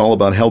Success is all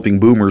about helping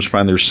boomers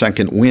find their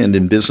second wind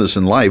in business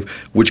and life,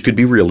 which could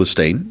be real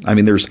estate. I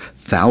mean, there's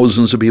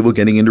thousands of people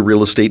getting into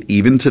real estate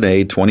even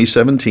today,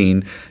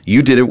 2017.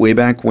 You did it way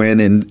back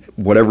when, in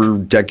whatever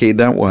decade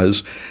that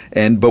was.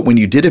 But when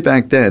you did it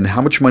back then,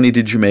 how much money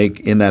did you make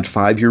in that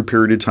 5-year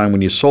period of time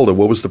when you sold it?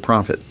 What was the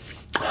profit?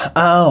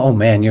 Oh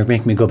man, you're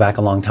making me go back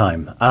a long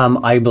time.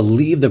 I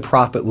believe the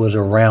profit was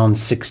around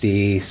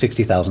 $60,000.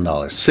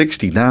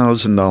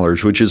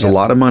 $60,000, which is a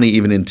lot of money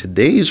even in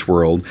today's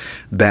world.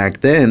 Back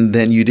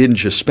then you didn't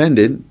just spend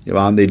it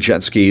on the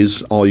jet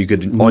skis.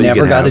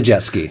 Never got a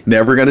jet ski,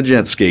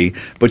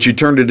 but you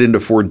turned it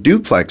into 4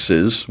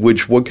 duplexes.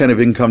 What kind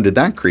of income did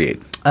that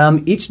create?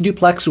 Each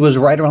duplex was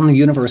right around the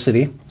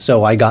university,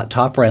 so I got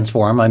top rents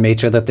for them. I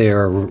made sure that they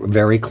are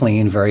very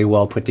clean, very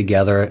well put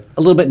together,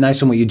 a little bit nicer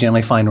than what you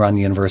generally find around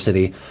the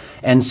university.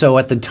 And so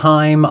at the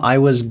time, I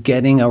was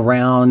getting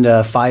around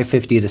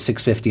 $550 to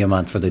 $650 a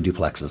month for the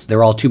duplexes.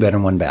 They're all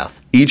 2-bedroom, 1-bath.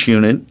 Each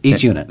unit?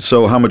 Each unit.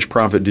 So how much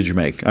profit did you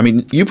make? I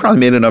mean, you probably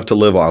made enough to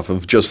live off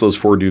of just those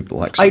 4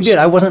 duplexes. I did.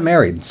 I wasn't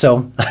married,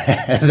 so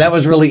that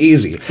was really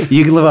easy.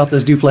 You can live out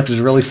those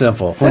duplexes really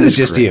simple when it's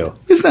just you.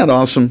 Isn't that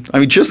awesome? I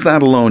mean, just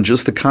that alone,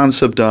 just the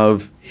concept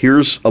of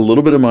here's a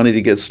little bit of money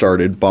to get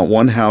started, bought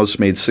one house,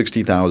 made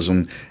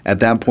 $60,000.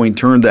 At that point,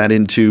 turned that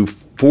into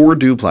 4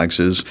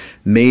 duplexes,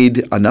 made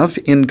enough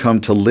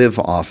income to live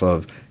off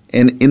of.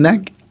 And in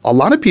that, a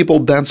lot of people,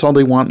 that's all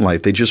they want in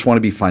life. They just want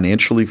to be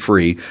financially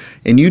free.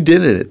 And you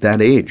did it at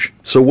that age.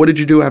 So what did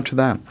you do after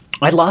that?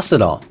 I lost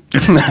it all.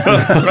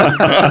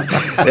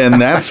 And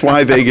that's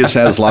why Vegas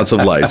has lots of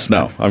lights.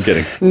 No, I'm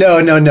kidding.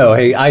 No.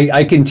 Hey,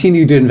 I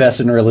continued to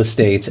invest in real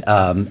estate.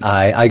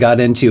 I got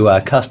into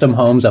custom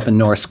homes up in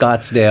North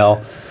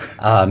Scottsdale,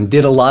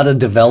 did a lot of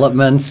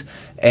development,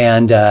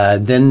 and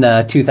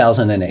then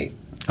 2008.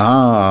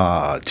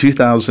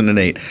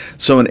 2008.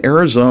 So in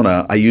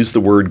Arizona, I use the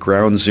word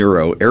ground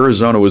zero.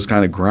 Arizona was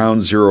kind of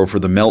ground zero for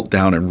the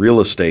meltdown in real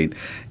estate.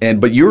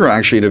 But you were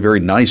actually in a very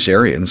nice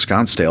area in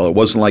Scottsdale. It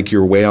wasn't like you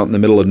were way out in the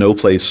middle of no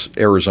place,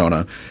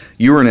 Arizona.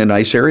 You were in a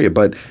nice area.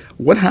 But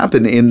what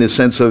happened in the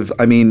sense of,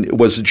 I mean,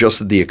 was it just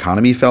that the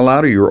economy fell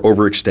out or you were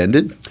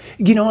overextended?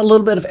 A little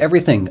bit of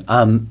everything.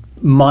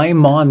 My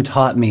mom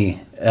taught me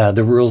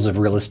the rules of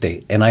real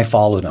estate, and I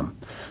followed them.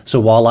 So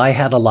while I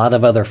had a lot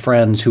of other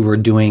friends who were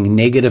doing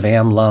negative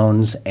AM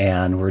loans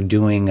and were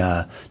doing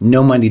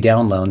no money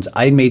down loans,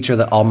 I made sure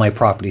that all my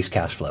properties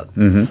cash flowed.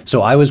 Mm-hmm.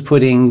 So I was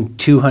putting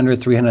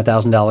 $200,000,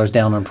 $300,000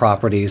 down on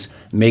properties,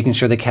 making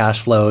sure the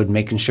cash flowed,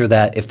 making sure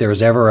that if there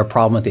was ever a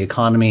problem with the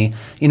economy,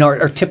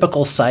 our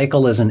typical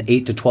cycle is an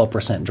 8 to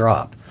 12%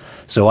 drop.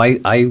 So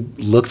I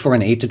looked for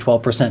an 8 to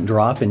 12%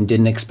 drop and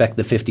didn't expect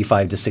the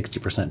 55 to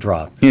 60%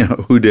 drop. Yeah,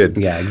 who did?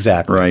 Yeah,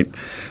 exactly. Right.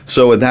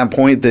 So at that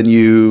point, then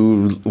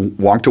you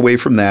walked away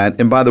from that.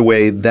 And by the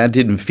way, that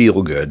didn't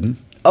feel good.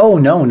 Oh,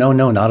 no,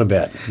 not a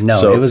bit. No,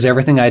 So- it was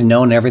everything I'd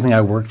known, everything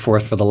I worked for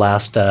the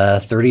last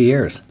 30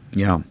 years.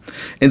 Yeah.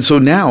 And so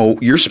now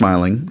you're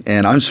smiling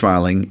and I'm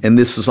smiling, and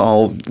this is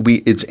all,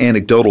 it's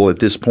anecdotal at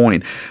this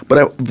point.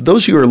 But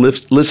those of you who are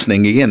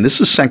listening, again, this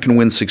is second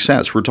wind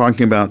success. We're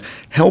talking about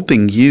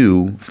helping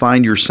you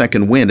find your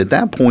second wind. At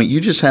that point, you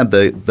just had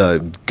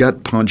the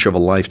gut punch of a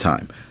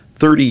lifetime.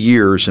 30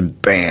 years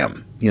and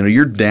bam,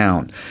 you're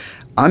down.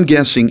 I'm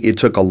guessing it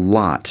took a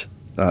lot,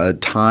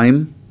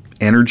 time,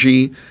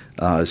 energy,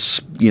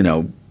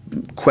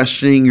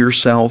 questioning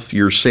yourself,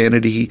 your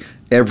sanity,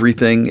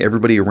 everything,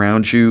 everybody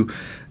around you.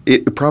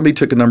 It probably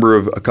took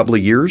a couple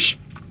of years.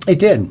 It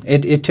did.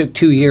 It took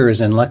 2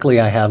 years, and luckily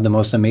I have the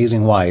most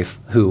amazing wife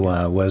who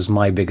was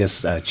my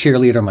biggest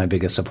cheerleader, my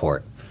biggest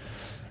support.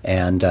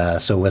 And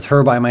so with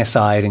her by my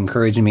side,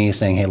 encouraging me,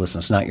 saying, hey, listen,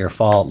 it's not your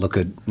fault. Look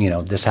at,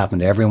 this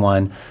happened to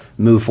everyone.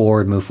 Move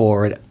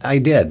forward. I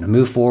did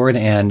move forward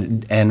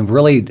and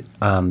really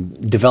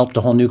developed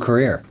a whole new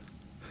career.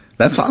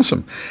 That's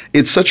awesome.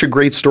 It's such a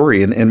great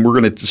story, and we're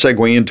going to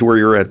segue into where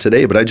you're at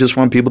today, but I just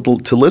want people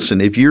to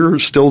listen. If you're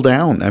still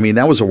down, I mean,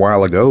 that was a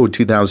while ago,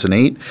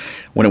 2008,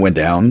 when it went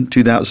down.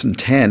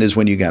 2010 is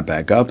when you got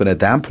back up, and at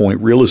that point,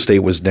 real estate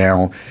was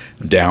down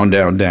at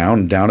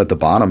the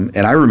bottom.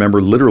 And I remember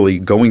literally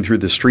going through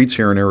the streets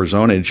here in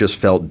Arizona, it just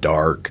felt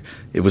dark.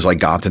 It was like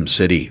Gotham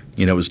City.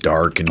 It was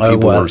dark, and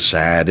people were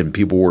sad, and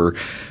people were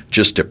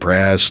just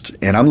depressed.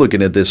 And I'm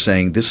looking at this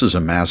saying, this is a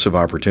massive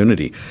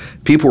opportunity.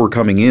 People were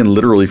coming in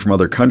literally from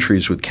other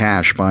countries with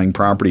cash, buying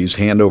properties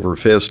hand over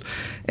fist,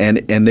 and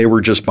they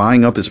were just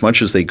buying up as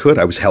much as they could.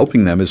 I was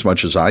helping them as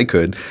much as I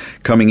could,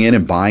 coming in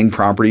and buying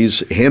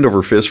properties hand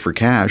over fist for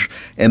cash.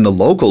 And the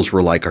locals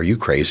were like, are you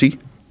crazy?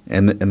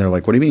 And they're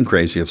like, what do you mean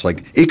crazy? It's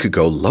like, it could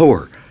go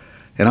lower.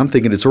 And I'm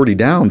thinking it's already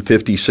down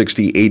 50,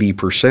 60,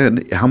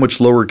 80%. How much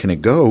lower can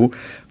it go?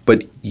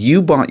 But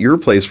you bought your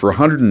place for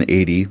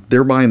 180.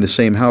 They're buying the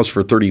same house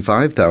for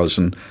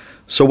 35,000.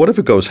 So what if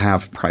it goes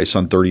half price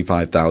on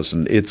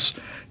 35,000? It's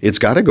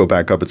got to go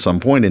back up at some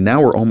point. And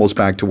now we're almost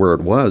back to where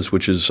it was,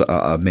 which is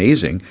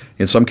amazing.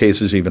 In some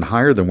cases, even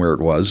higher than where it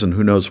was. And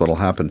who knows what'll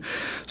happen.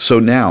 So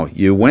now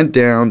you went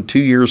down 2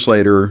 years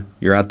later.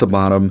 You're at the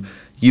bottom.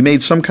 You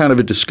made some kind of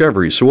a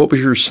discovery. So what was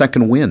your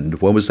second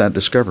wind? What was that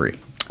discovery?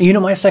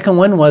 My second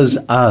one was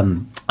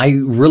I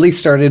really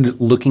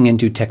started looking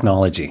into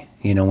technology.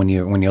 When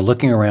you're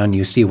looking around,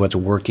 you see what's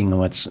working and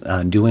what's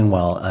doing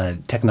well.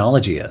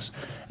 Technology is.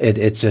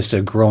 It's just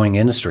a growing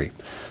industry.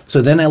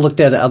 So then I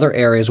looked at other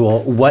areas.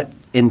 Well, what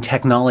in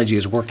technology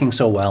is working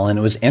so well? And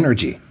it was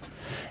energy.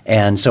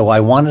 And so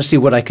I wanted to see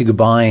what I could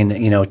combine,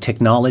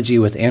 technology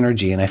with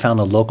energy. And I found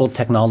a local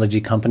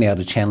technology company out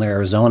of Chandler,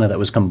 Arizona that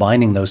was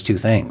combining those two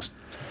things.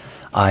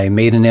 I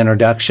made an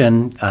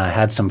introduction,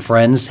 had some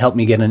friends help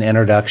me get an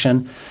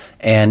introduction,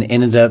 and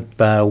ended up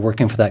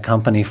working for that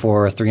company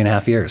for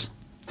 3.5 years.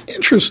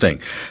 Interesting.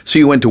 So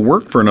you went to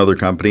work for another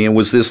company, and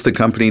was this the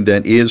company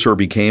that is or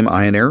became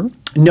Ioneer?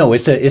 No,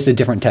 it's a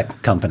different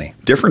tech company.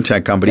 Different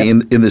tech company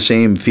Yep. in the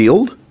same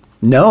field?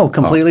 No,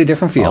 completely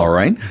different field. All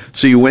right.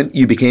 So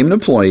you became an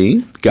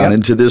employee, got Yep.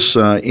 into this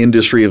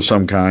industry of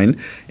some kind,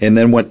 and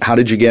then how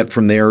did you get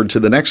from there to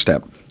the next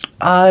step?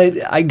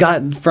 I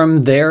got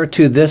from there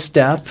to this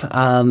step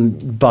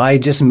by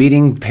just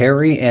meeting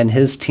Perry and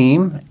his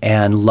team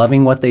and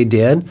loving what they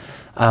did.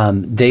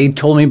 They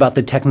told me about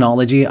the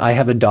technology. I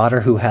have a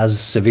daughter who has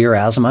severe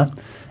asthma,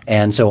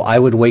 and so I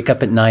would wake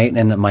up at night,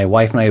 and my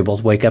wife and I would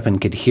both wake up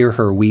and could hear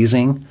her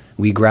wheezing.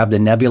 We grabbed a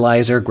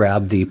nebulizer,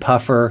 grabbed the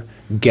puffer,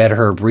 get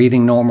her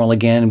breathing normal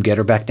again, get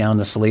her back down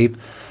to sleep.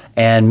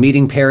 And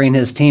meeting Perry and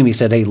his team, he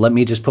said, hey, let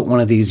me just put one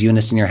of these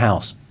units in your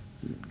house.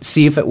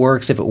 See if it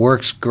works. If it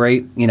works,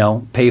 great,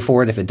 pay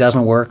for it. If it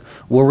doesn't work,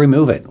 we'll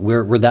remove it.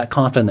 We're that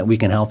confident that we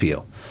can help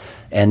you.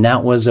 And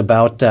that was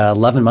about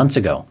 11 months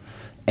ago.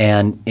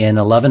 And in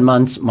 11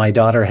 months, my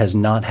daughter has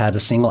not had a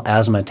single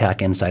asthma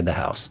attack inside the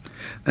house.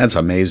 That's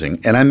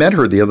amazing. And I met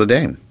her the other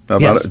day,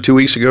 about Yes. 2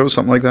 weeks ago,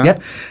 something like that.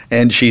 Yep.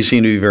 And she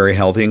seemed to be very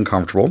healthy and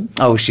comfortable.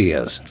 Oh, she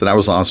is. So that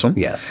was awesome.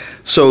 Yes.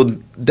 So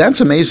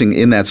that's amazing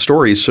in that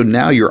story. So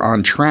now you're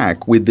on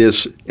track with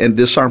this and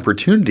this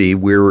opportunity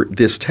where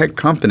this tech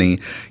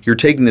company, you're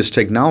taking this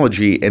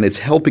technology and it's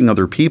helping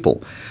other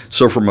people.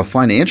 So from a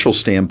financial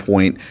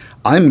standpoint,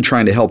 I'm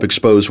trying to help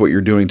expose what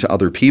you're doing to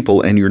other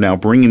people, and you're now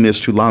bringing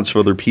this to lots of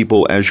other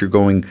people as you're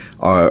going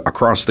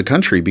across the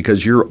country,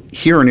 because you're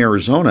here in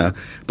Arizona,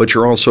 but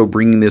you're also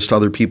bringing this to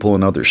other people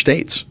in other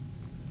states.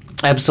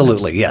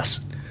 Absolutely, yes.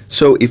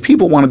 So if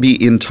people want to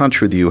be in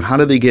touch with you, how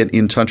do they get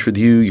in touch with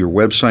you, your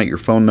website, your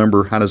phone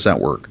number? How does that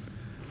work?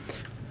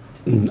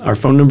 Our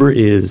phone number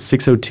is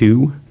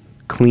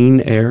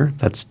 602-CLEAN-AIR.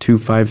 That's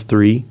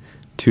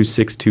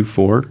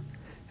 253-2624.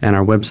 And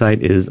our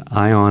website is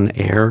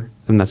ionair,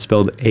 and that's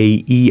spelled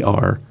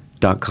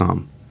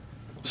AER.com.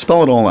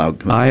 Spell it all out.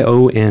 IONAER.com.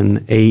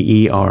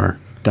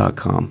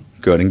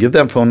 Good. And give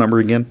that phone number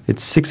again.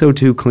 It's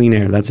 602 Clean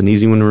Air. That's an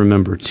easy one to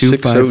remember.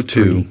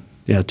 602.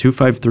 Yeah,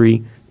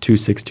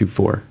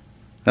 253-2624.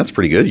 That's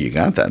pretty good. You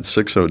got that.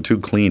 602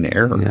 Clean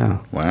Air. Yeah.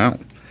 Wow.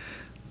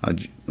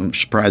 I'm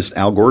surprised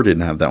Al Gore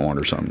didn't have that one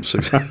or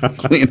something.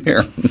 Clean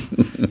Air.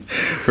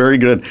 Very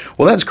good.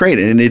 Well, that's great,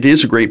 and it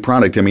is a great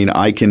product. I mean,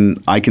 I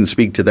can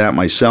speak to that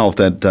myself.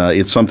 That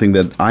it's something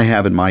that I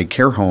have in my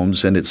care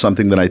homes, and it's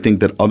something that I think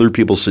that other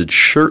people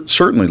should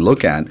certainly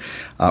look at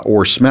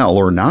or smell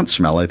or not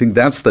smell. I think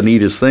that's the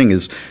neatest thing.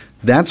 Is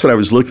that's what I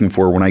was looking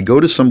for when I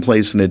go to some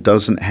place and it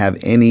doesn't have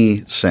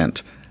any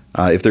scent.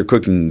 If they're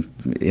cooking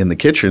in the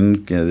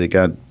kitchen, they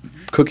got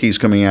cookies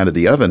coming out of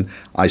the oven,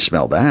 I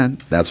smell that.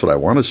 That's what I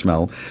want to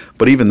smell.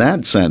 But even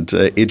that scent,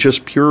 it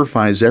just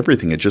purifies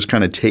everything. It just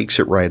kind of takes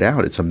it right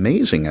out. It's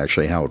amazing,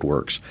 actually, how it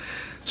works.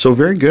 So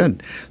very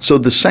good. So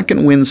the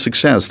second wind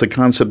success, the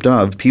concept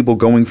of people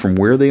going from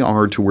where they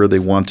are to where they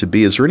want to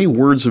be. Is there any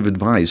words of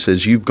advice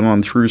as you've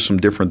gone through some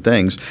different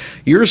things?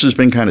 Yours has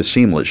been kind of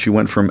seamless. You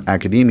went from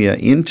academia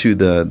into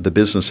the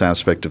business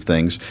aspect of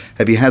things.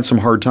 Have you had some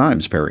hard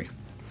times, Perry?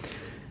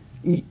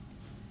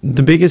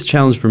 The biggest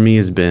challenge for me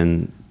has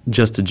been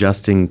just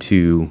adjusting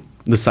to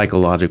the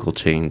psychological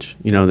change.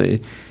 You know,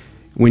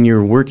 when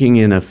you're working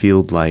in a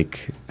field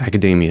like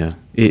academia,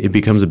 it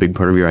becomes a big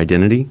part of your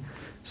identity.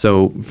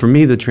 So for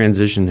me, the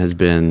transition has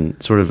been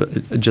sort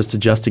of just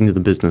adjusting to the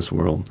business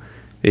world.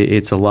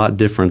 It's a lot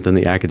different than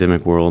the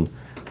academic world.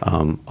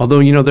 Although,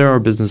 you know, there are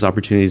business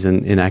opportunities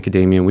in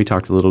academia, and we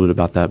talked a little bit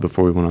about that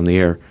before we went on the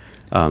air.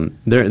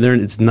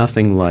 It's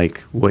nothing like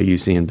what you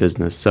see in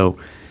business. So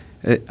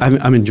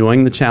I'm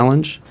enjoying the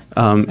challenge,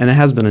 and it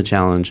has been a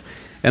challenge.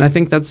 And I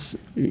think that's,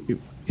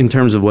 in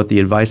terms of what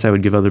the advice I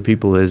would give other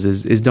people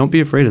is don't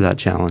be afraid of that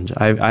challenge.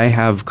 I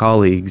have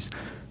colleagues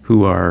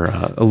who are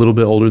a little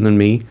bit older than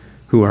me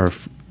who are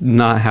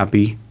not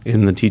happy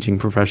in the teaching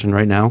profession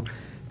right now,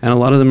 and a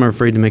lot of them are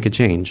afraid to make a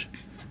change.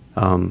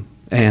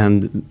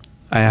 And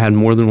I had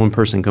more than one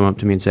person come up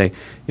to me and say,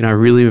 you know, I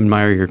really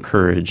admire your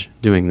courage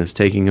doing this,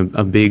 taking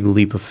a big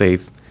leap of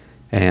faith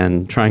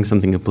and trying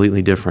something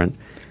completely different.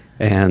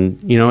 And,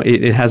 you know,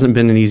 it hasn't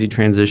been an easy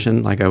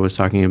transition, like I was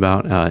talking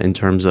about, in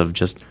terms of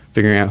just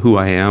figuring out who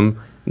I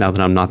am now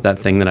that I'm not that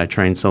thing that I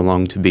trained so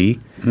long to be.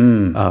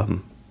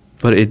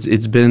 But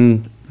it's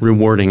been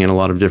rewarding in a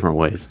lot of different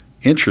ways.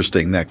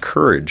 Interesting, that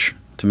courage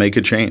to make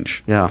a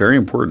change. Yeah. Very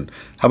important.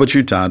 How about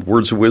you, Todd?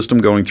 Words of wisdom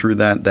going through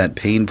that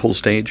painful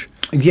stage?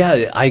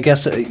 Yeah, I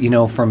guess, you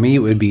know, for me it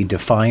would be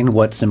define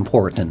what's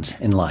important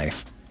in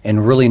life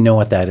and really know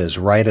what that is.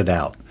 Write it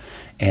out.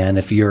 And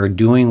if you're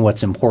doing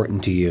what's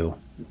important to you,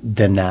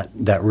 then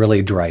that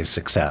really drives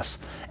success.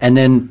 And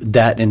then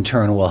that in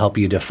turn will help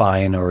you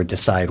define or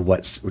decide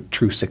what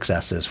true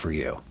success is for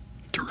you.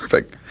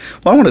 Terrific.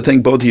 Well, I want to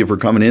thank both of you for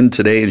coming in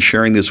today and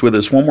sharing this with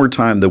us. One more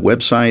time, the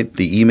website,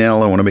 the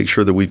email, I want to make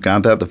sure that we've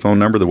got that, the phone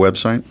number, the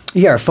website.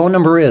 Yeah, our phone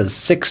number is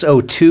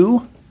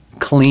 602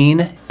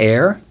 Clean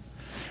Air,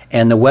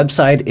 and the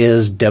website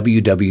is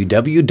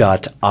www.ionair,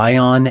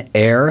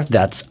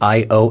 that's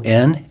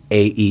IONAER.com.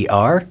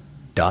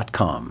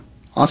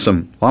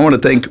 Awesome. Well, I want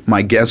to thank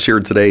my guests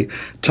here today,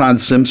 Todd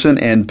Simpson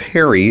and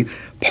Perry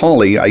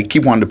Pauley. I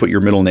keep wanting to put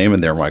your middle name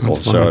in there, Michael.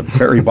 So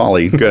Perry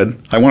Pauley, good.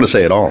 I want to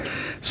say it all.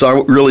 So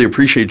I really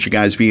appreciate you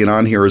guys being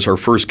on here as our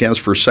first guest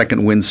for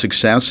Second Wind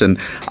Success. And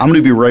I'm going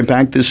to be right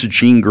back. This is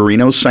Gene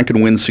Guarino,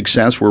 Second Wind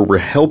Success, where we're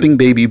helping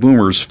baby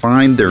boomers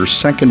find their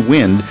second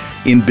wind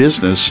in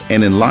business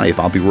and in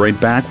life. I'll be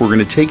right back. We're going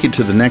to take it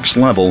to the next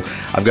level.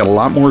 I've got a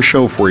lot more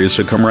show for you,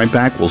 so come right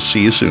back. We'll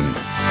see you soon.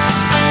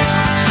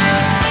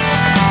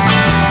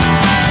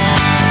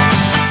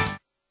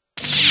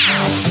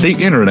 The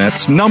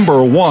Internet's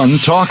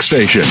 #1 talk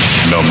station.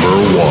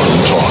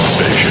 #1 talk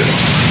station.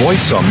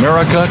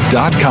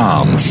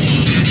 VoiceAmerica.com.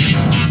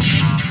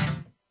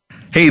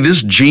 Hey, this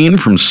is Gene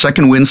from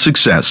Second Wind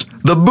Success.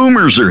 The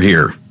boomers are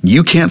here.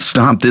 You can't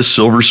stop this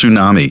silver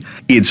tsunami.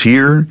 It's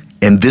here,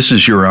 and this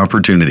is your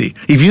opportunity.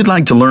 If you'd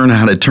like to learn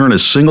how to turn a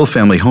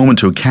single-family home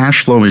into a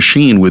cash flow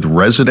machine with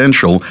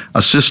residential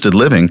assisted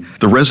living,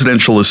 the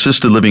Residential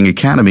Assisted Living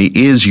Academy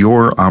is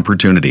your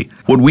opportunity.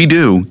 What we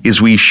do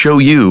is we show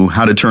you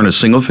how to turn a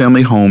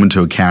single-family home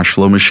into a cash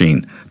flow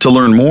machine. To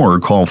learn more,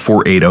 call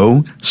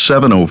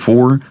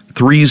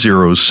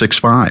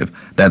 480-704-3065.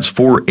 That's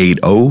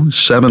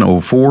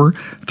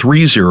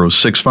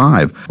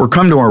 480-704-3065. Or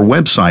come to our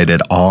website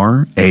at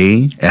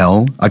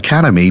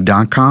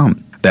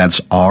RALacademy.com.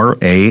 That's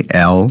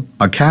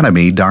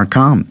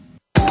RALacademy.com.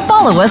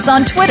 Follow us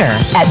on Twitter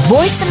at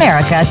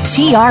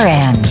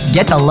VoiceAmericaTRN.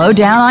 Get the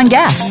lowdown on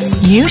guests,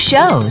 new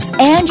shows,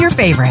 and your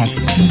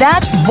favorites.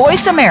 That's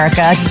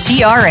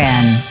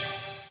VoiceAmericaTRN.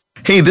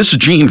 Hey, this is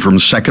Gene from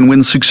Second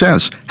Wind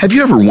Success. Have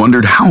you ever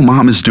wondered how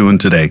Mom is doing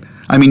today?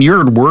 I mean,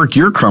 you're at work,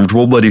 you're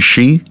comfortable, but is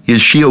she?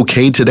 Is she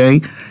okay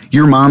today?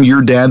 Your mom,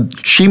 your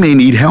dad, she may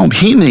need help,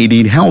 he may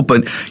need help,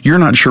 but you're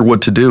not sure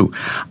what to do.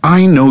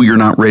 I know you're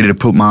not ready to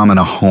put Mom in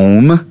a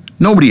home.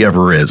 Nobody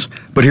ever is.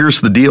 But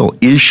here's the deal.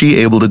 Is she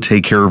able to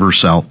take care of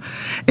herself?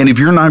 And if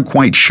you're not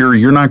quite sure,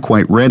 you're not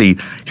quite ready,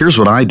 here's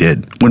what I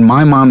did. When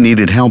my mom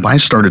needed help, I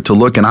started to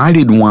look, and I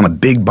didn't want a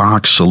big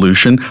box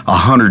solution,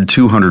 100,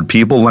 200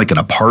 people, like an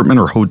apartment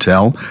or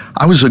hotel.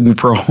 I was looking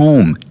for a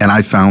home, and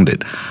I found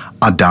it.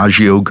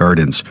 Adagio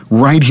Gardens,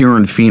 right here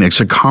in Phoenix,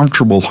 a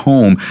comfortable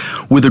home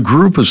with a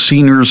group of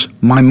seniors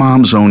my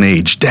mom's own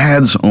age,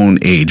 dad's own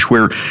age,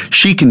 where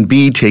she can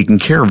be taken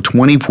care of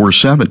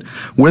 24/7.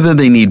 Whether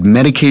they need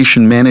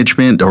medication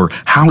management or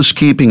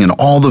housekeeping and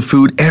all the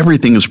food,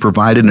 everything is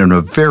provided in a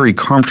very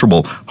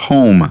comfortable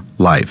home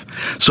life.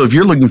 So if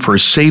you're looking for a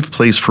safe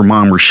place for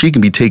mom where she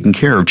can be taken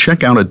care of,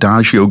 check out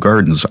Adagio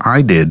Gardens.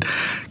 I did.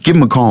 Give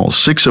them a call,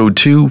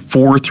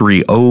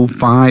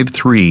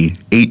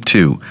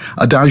 602-430-5382.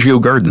 Adagio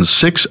Gardens,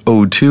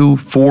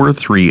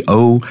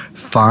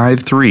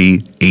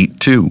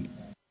 602-430-5382.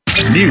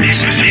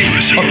 News,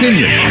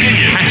 opinion,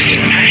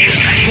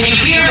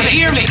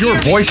 your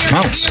voice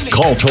counts.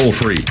 Call toll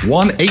free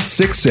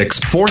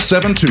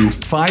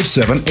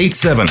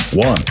 1-866-472-5787.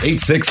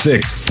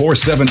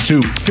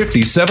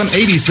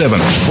 1-866-472-5787.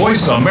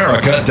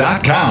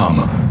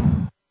 VoiceAmerica.com.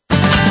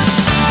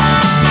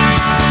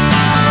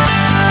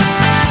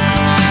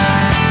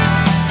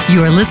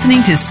 You are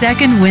listening to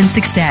Second Wind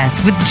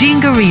Success with Gene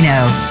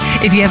Guarino.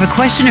 If you have a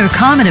question or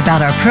comment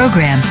about our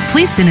program,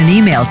 please send an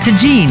email to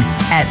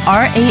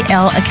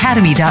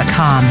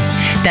gene@ralacademy.com.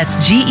 That's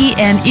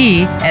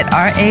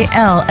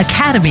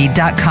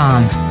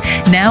GENE@ralacademy.com.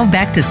 Now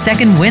back to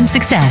Second Wind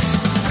Success.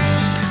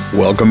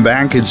 Welcome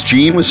back. It's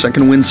Gene with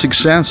Second Wind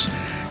Success.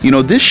 You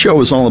know, this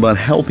show is all about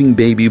helping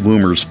baby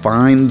boomers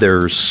find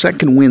their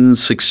second wind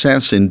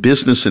success in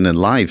business and in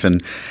life.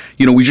 And,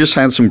 you know, we just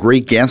had some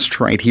great guests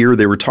right here.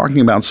 They were talking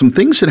about some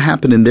things that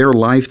happened in their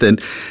life that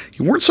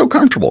weren't so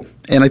comfortable.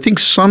 And I think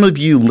some of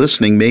you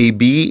listening may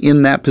be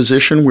in that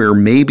position where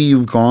maybe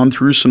you've gone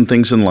through some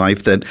things in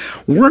life that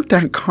weren't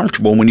that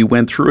comfortable when you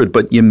went through it,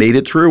 but you made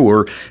it through,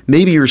 or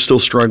maybe you're still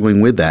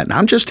struggling with that. And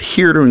I'm just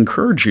here to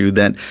encourage you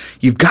that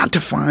you've got to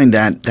find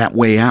that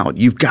way out.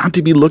 You've got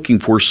to be looking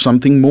for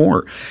something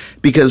more,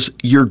 because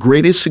your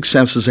greatest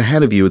success is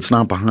ahead of you. It's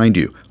not behind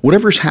you.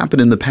 Whatever's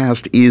happened in the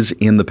past is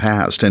in the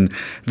past. And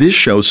this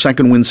show,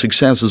 Second Wind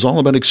Success, is all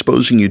about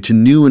exposing you to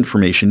new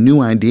information,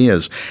 new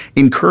ideas,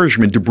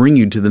 encouragement to bring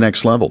you to the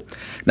next level.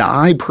 Now,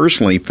 I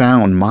personally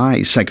found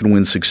my second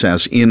wind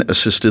success in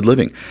assisted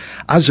living.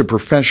 I was a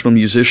professional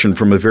musician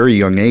from a very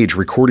young age,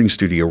 recording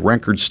studio,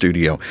 record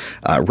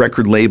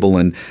label,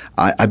 and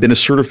I've been a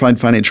certified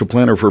financial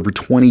planner for over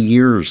 20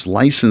 years,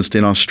 licensed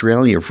in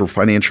Australia for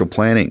financial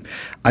planning.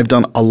 I've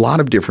done a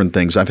lot of different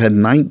things. I've had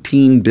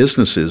 19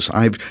 businesses.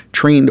 I've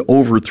trained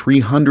over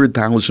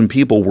 300,000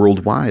 people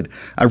worldwide.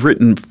 I've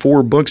written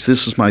 4 books.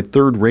 This is my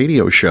 3rd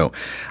radio show.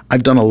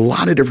 I've done a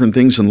lot of different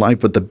things in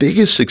life, but the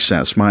biggest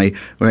success, my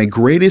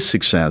greatest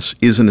success,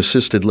 is in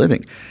assisted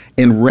living.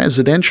 And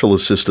residential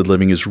assisted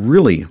living is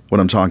really what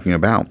I'm talking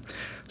about.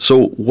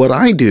 So what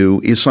I do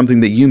is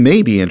something that you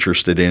may be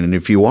interested in, and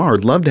if you are,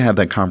 I'd love to have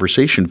that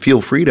conversation.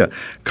 Feel free to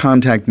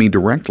contact me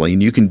directly,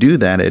 and you can do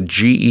that at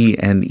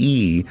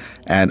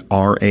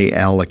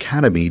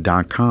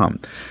GENE@RALacademy.com.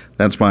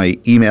 That's my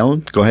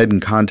email. Go ahead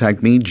and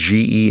contact me,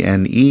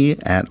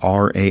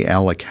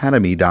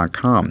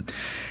 GENE@RALacademy.com.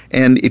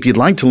 And if you'd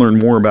like to learn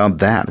more about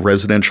that,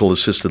 residential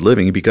assisted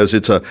living, because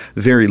it's a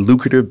very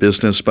lucrative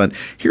business, but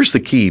here's the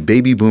key,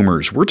 baby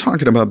boomers. We're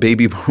talking about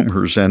baby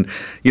boomers, and,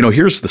 you know,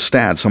 here's the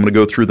stats. I'm going to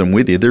go through them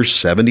with you. There's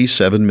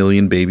 77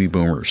 million baby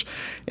boomers.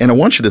 And I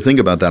want you to think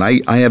about that.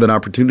 I have an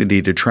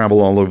opportunity to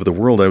travel all over the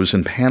world. I was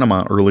in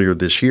Panama earlier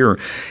this year.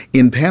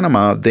 In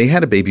Panama, they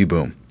had a baby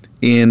boom.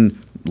 In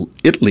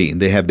Italy,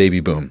 they have baby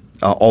boom.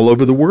 All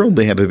over the world,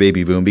 they have a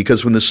baby boom,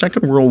 because when the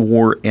Second World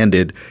War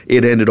ended,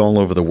 it ended all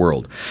over the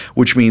world,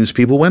 which means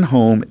people went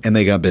home and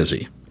they got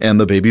busy, and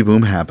the baby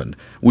boom happened,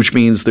 which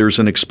means there's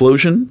an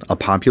explosion, a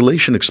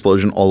population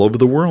explosion all over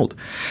the world.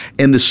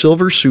 And the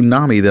silver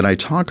tsunami that I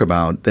talk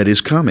about that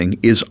is coming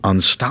is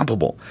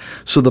unstoppable.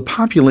 So the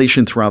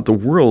population throughout the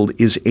world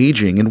is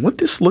aging, and what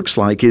this looks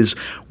like is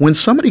when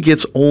somebody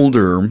gets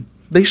older,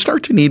 they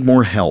start to need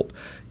more help.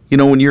 You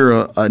know, when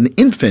you're an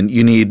infant,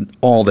 you need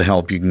all the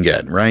help you can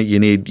get, right?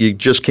 You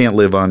just can't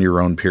live on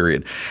your own,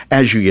 period.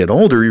 As you get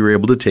older, you're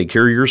able to take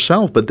care of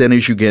yourself. But then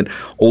as you get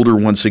older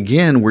once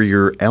again, where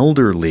you're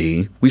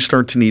elderly, we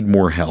start to need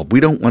more help.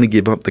 We don't want to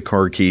give up the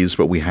car keys,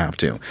 but we have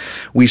to.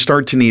 We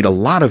start to need a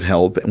lot of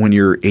help when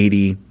you're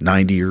 80,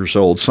 90 years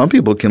old. Some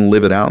people can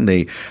live it out, and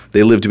they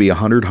live to be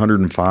 100,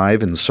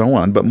 105, and so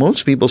on. But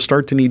most people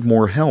start to need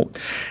more help.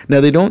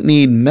 Now, they don't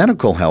need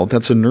medical help.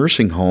 That's a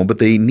nursing home. But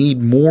they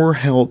need more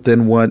help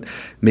than what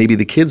maybe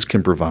the kids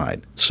can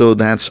provide. So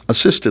that's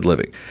assisted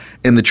living.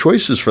 And the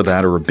choices for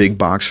that are a big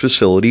box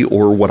facility,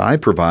 or what I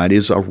provide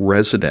is a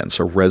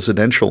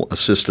residential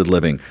assisted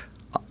living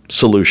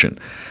solution.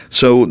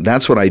 So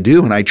that's what I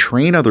do, and I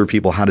train other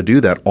people how to do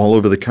that all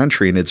over the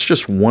country, and it's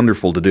just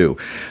wonderful to do,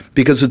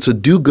 because it's a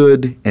do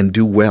good and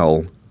do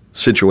well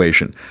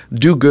situation.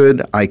 Do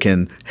good, I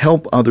can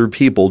help other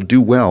people.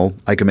 Do well,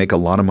 I can make a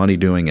lot of money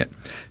doing it.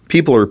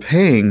 People are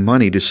paying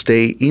money to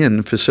stay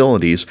in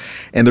facilities,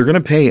 and they're going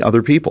to pay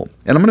other people.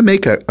 And I'm going to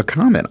make a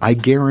comment. I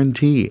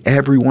guarantee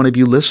every one of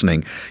you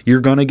listening,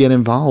 you're going to get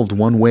involved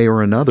one way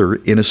or another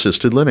in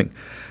assisted living.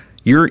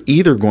 You're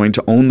either going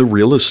to own the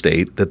real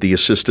estate that the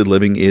assisted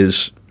living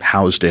is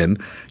housed in,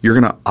 you're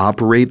going to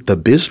operate the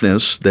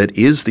business that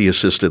is the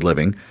assisted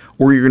living,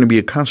 or you're going to be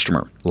a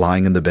customer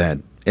lying in the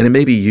bed. And it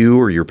may be you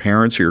or your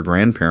parents or your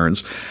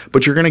grandparents,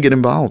 but you're going to get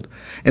involved.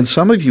 And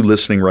some of you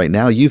listening right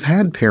now, you've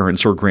had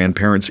parents or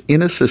grandparents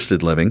in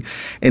assisted living.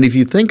 And if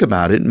you think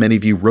about it, many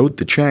of you wrote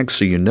the check,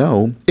 so you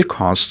know it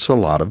costs a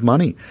lot of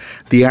money.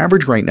 The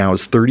average right now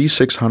is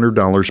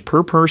 $3,600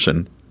 per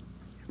person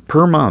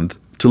per month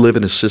to live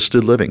in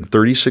assisted living.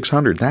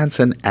 $3,600.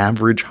 That's an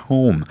average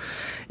home.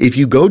 If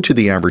you go to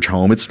the average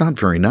home, it's not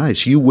very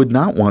nice. You would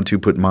not want to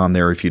put mom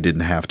there if you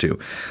didn't have to.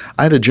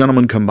 I had a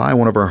gentleman come by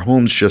one of our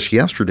homes just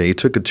yesterday. He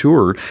took a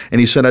tour,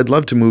 and he said, I'd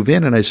love to move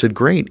in. And I said,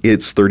 great.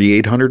 It's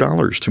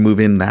 $3,800 to move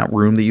in that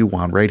room that you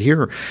want right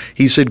here.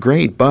 He said,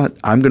 great, but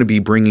I'm going to be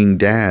bringing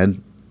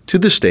Dad to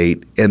the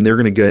state, and they're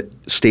going to get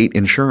state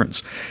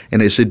insurance.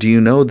 And I said, do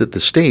you know that the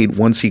state,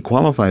 once he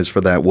qualifies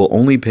for that, will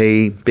only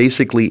pay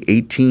basically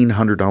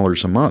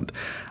 $1,800 a month?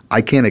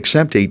 I can't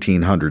accept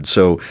 $1,800,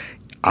 so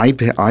I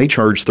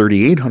charge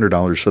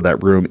 $3,800 for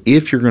that room.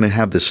 If you're going to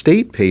have the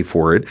state pay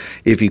for it,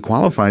 if he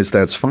qualifies,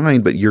 that's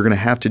fine, but you're going to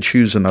have to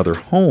choose another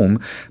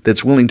home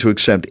that's willing to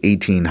accept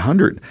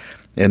 $1,800.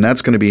 And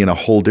that's going to be in a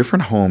whole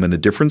different home, in a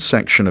different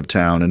section of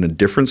town, in a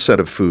different set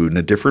of food, and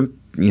a different,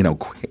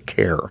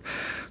 care.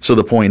 So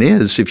the point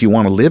is, if you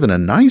want to live in a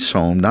nice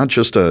home, not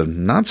just a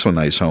not so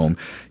nice home,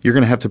 you're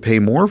going to have to pay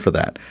more for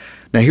that.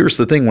 Now, here's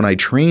the thing. When I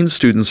train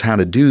students how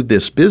to do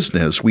this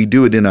business, we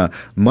do it in a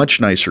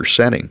much nicer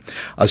setting,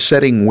 a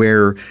setting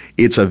where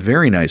it's a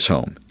very nice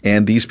home.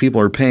 And these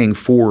people are paying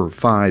 $4,000,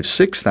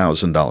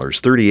 $5,000,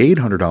 $6,000,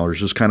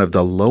 $3,800 is kind of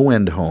the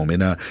low-end home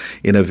in a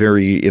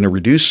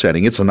reduced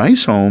setting. It's a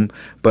nice home,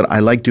 but I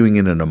like doing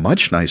it in a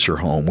much nicer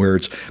home where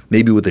it's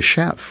maybe with a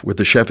chef, where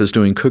the chef is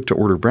doing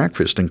cook-to-order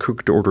breakfast and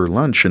cook-to-order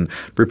lunch and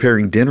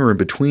preparing dinner in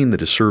between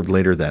that is served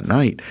later that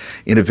night.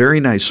 In a very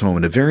nice home,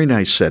 in a very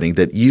nice setting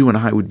that you and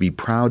I would be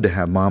proud to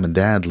have mom and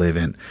dad live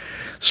in.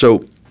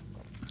 So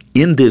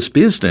in this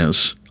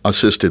business,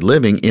 assisted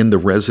living, in the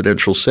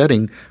residential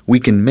setting,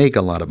 we can make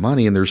a lot of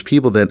money, and there's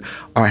people that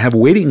have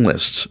waiting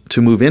lists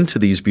to move into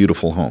these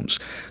beautiful homes.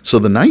 So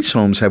the nice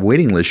homes have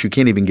waiting lists. You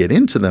can't even get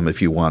into them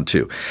if you want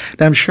to.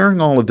 Now, I'm sharing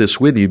all of this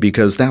with you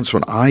because that's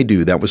what I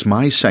do. That was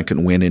my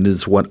second win, and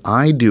it's what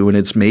I do, and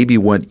it's maybe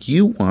what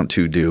you want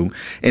to do.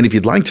 And if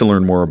you'd like to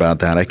learn more about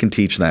that, I can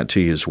teach that to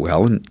you as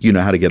well. And you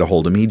know how to get a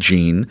hold of me,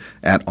 Gene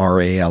at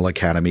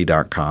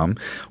ralacademy.com,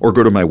 or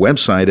go to my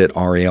website at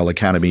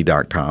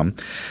ralacademy.com.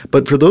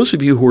 But for those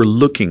of you who are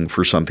looking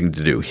for something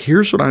to do,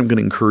 here's what I'm going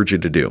to encourage you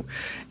to do.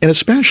 And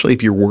especially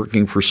if you're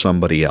working for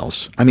somebody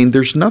else. I mean,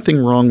 there's nothing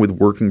wrong with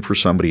working for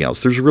somebody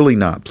else. There's really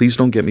not. Please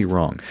don't get me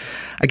wrong.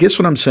 I guess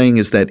what I'm saying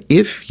is that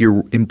if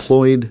you're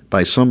employed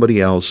by somebody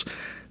else,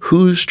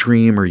 whose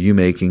dream are you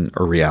making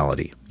a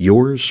reality?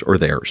 Yours or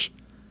theirs?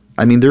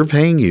 I mean, they're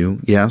paying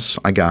you. Yes,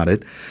 I got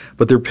it.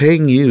 But they're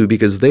paying you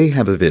because they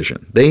have a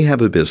vision. They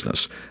have a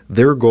business.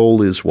 Their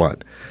goal is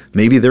what?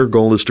 Maybe their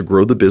goal is to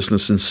grow the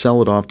business and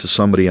sell it off to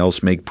somebody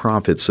else, make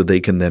profits so they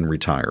can then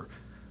retire.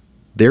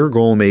 Their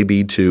goal may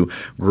be to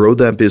grow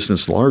that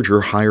business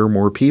larger, hire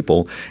more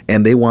people,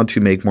 and they want to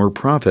make more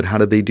profit. How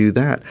do they do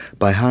that?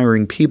 By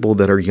hiring people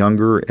that are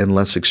younger and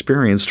less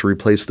experienced to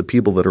replace the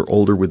people that are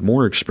older with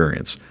more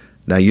experience.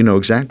 Now, you know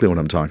exactly what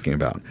I'm talking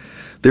about.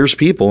 There's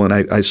people, and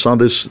I saw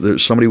this,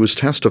 somebody was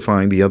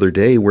testifying the other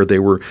day where they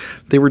were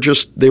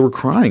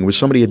crying. It was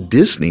somebody at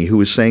Disney who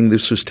was saying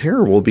this was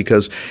terrible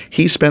because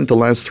he spent the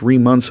last 3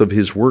 months of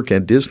his work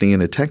at Disney in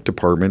a tech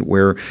department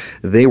where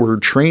they were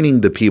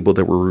training the people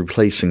that were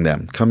replacing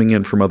them, coming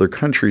in from other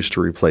countries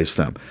to replace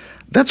them.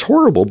 That's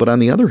horrible, but on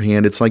the other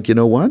hand, it's like, you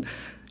know what?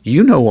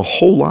 You know a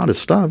whole lot of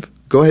stuff.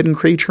 Go ahead and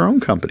create your own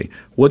company.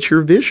 What's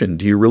your vision?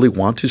 Do you really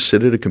want to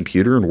sit at a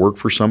computer and work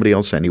for somebody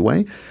else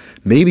anyway?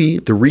 Maybe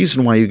the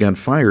reason why you got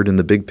fired in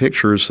the big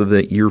picture is so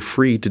that you're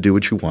free to do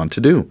what you want to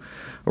do.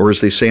 Or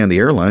as they say on the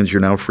airlines, you're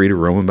now free to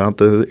roam about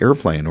the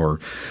airplane. Or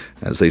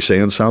as they say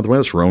in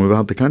Southwest, roam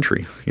about the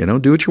country.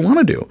 Do what you want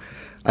to do.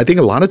 I think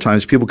a lot of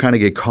times people kind of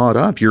get caught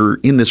up. You're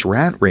in this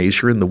rat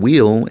race, you're in the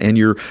wheel, and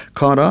you're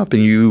caught up,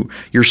 and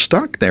you're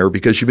stuck there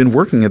because you've been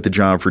working at the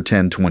job for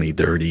 10, 20,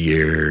 30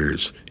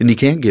 years, and you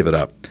can't give it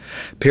up.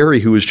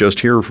 Perry, who was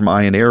just here from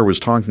Ion Air, was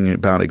talking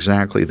about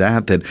exactly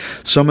that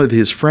some of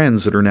his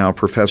friends that are now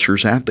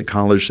professors at the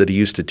college that he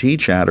used to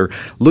teach at are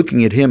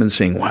looking at him and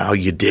saying, wow,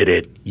 you did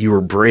it. You were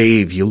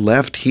brave. You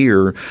left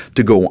here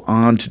to go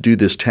on to do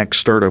this tech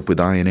startup with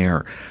Ion Air.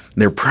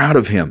 And they're proud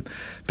of him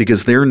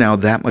because they're now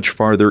that much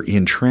farther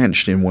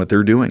entrenched in what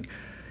they're doing.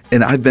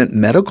 And I've met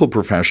medical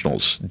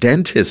professionals,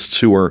 dentists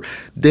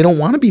they don't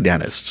want to be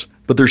dentists.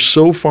 But they're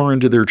so far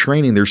into their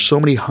training, there's so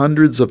many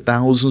hundreds of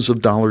thousands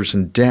of dollars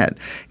in debt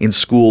in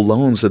school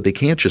loans that they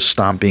can't just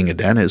stop being a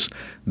dentist.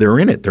 They're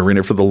in it. They're in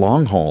it for the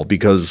long haul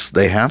because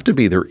they have to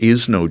be. There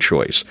is no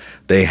choice.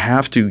 They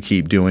have to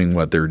keep doing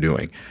what they're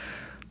doing.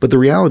 But the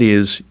reality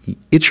is,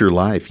 it's your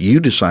life. You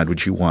decide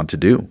what you want to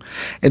do.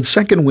 And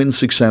Second Wind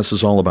Success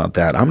is all about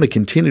that. I'm going to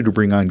continue to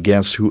bring on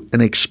guests who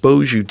and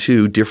expose you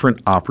to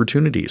different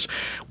opportunities,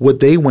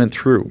 what they went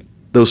through,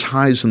 those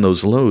highs and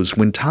those lows.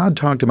 When Todd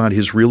talked about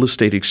his real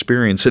estate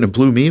experience, and it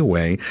blew me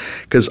away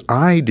because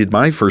I did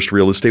my first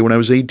real estate when I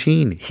was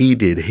 18. He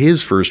did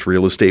his first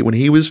real estate when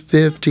he was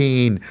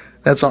 15.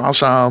 That's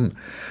awesome.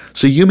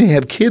 So you may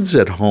have kids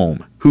at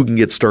home who can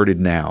get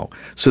started now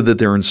so that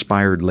they're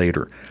inspired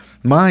later.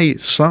 My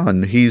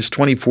son, he's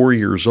 24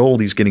 years old.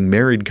 He's getting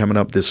married coming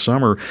up this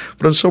summer,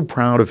 but I'm so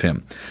proud of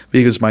him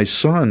because my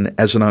son,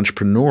 as an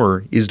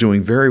entrepreneur, is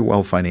doing very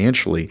well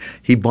financially.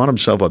 He bought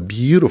himself a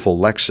beautiful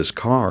Lexus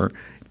car,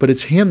 but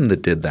it's him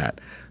that did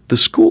that. The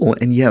school,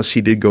 and yes,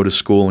 he did go to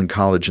school and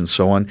college and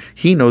so on.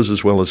 He knows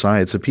as well as I,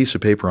 it's a piece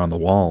of paper on the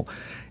wall.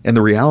 And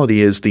the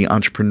reality is the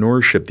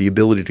entrepreneurship, the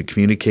ability to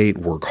communicate,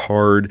 work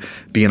hard,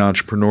 be an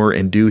entrepreneur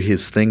and do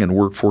his thing and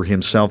work for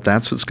himself,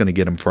 that's what's going to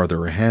get him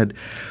farther ahead.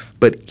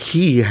 But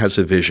he has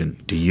a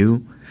vision. Do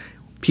you?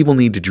 People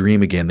need to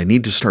dream again. They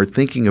need to start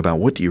thinking about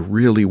what do you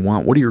really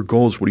want? What are your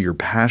goals? What are your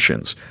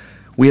passions?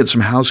 We had some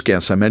house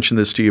guests. I mentioned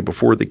this to you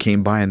before that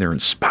came by, and they're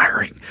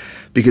inspiring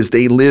because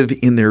they live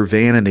in their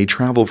van and they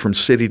travel from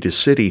city to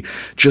city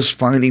just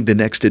finding the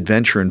next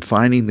adventure and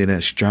finding the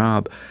next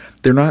job.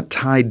 They're not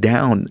tied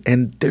down,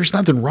 and there's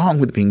nothing wrong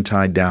with being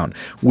tied down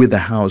with a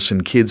house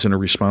and kids and a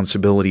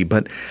responsibility.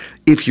 But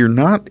if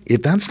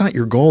that's not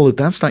your goal, if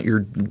that's not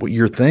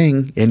your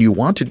thing, and you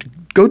want to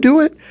go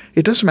do it,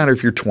 it doesn't matter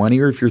if you're 20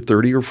 or if you're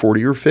 30 or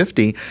 40 or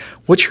 50.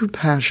 What's your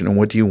passion and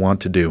what do you want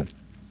to do?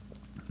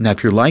 Now,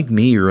 if you're like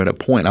me, you're at a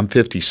point, I'm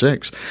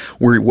 56,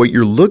 where what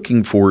you're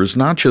looking for is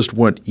not just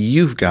what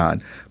you've got,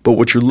 but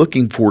what you're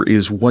looking for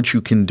is what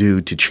you can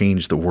do to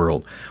change the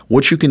world,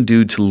 what you can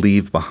do to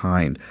leave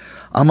behind.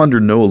 I'm under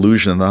no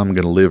illusion that I'm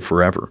going to live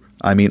forever.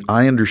 I mean,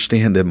 I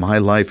understand that my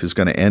life is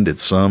going to end at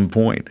some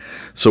point.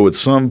 So at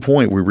some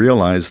point, we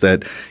realize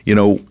that,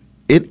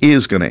 it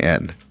is going to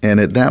end. And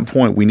at that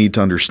point, we need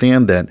to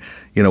understand that,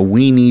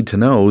 we need to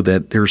know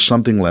that there's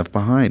something left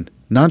behind.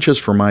 Not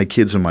just for my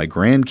kids and my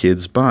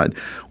grandkids, but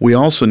we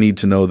also need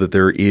to know that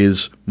there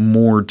is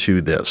more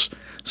to this.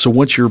 So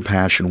what's your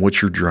passion?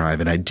 What's your drive?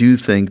 And I do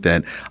think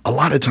that a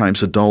lot of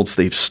times adults,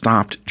 they've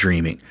stopped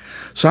dreaming.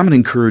 So I'm going to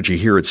encourage you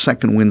here at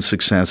Second Wind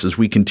Success as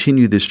we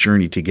continue this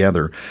journey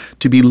together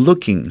to be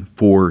looking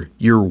for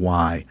your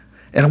why.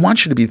 And I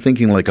want you to be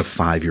thinking like a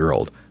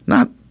 5-year-old,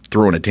 not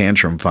throwing a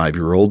tantrum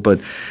 5-year-old, but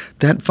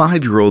that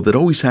 5-year-old that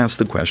always asks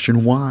the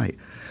question, why?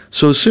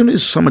 So as soon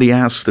as somebody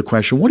asks the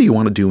question, what do you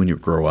want to do when you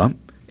grow up?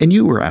 And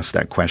you were asked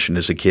that question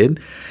as a kid,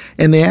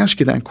 and they ask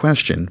you that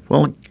question.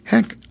 Well,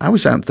 heck, I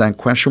was asked that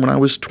question when I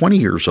was 20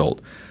 years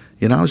old.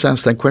 I was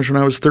asked that question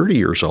when I was 30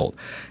 years old.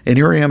 And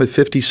here I am at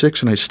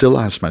 56, and I still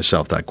ask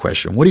myself that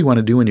question. What do you want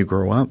to do when you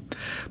grow up?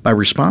 My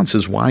response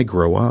is, why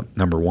grow up,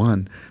 number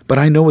one? But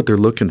I know what they're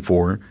looking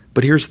for.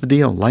 But here's the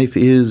deal. Life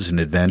is an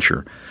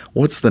adventure.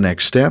 What's the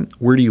next step?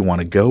 Where do you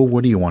want to go?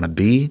 What do you want to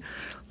be?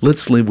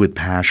 Let's live with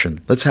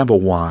passion. Let's have a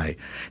why.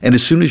 And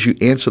as soon as you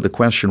answer the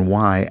question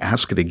why,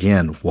 ask it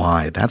again,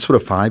 why. That's what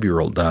a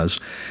 5-year-old does.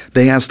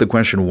 They ask the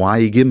question why,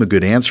 you give them a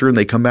good answer, and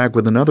they come back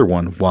with another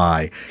one,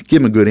 why.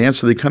 Give them a good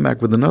answer, they come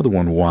back with another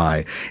one,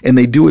 why. And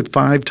they do it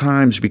 5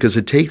 times because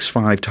it takes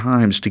 5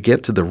 times to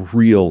get to the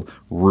real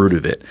root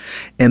of it.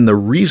 And the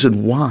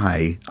reason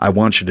why I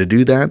want you to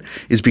do that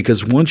is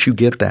because once you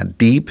get that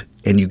deep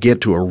and you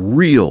get to a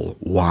real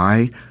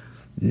why,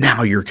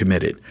 now you're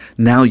committed.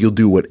 Now you'll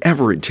do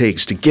whatever it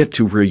takes to get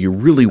to where you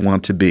really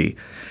want to be.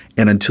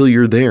 And until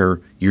you're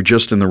there, you're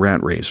just in the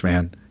rat race,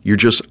 man. You're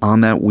just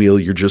on that wheel.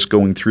 You're just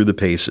going through the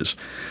paces.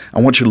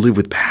 I want you to live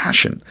with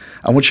passion.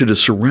 I want you to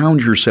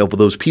surround yourself with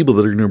those people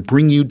that are going to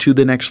bring you to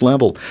the next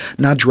level,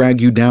 not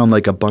drag you down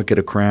like a bucket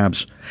of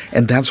crabs.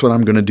 And that's what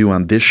I'm going to do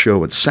on this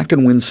show at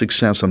Second Wind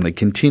Success. I'm going to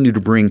continue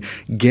to bring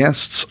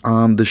guests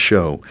on the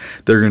show.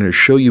 They're going to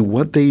show you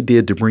what they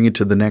did to bring it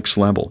to the next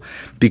level,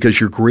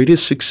 because your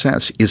greatest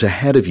success is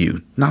ahead of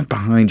you, not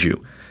behind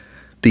you.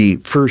 The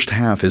first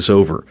half is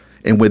over.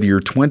 And whether you're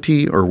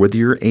 20 or whether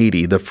you're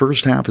 80, the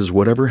first half is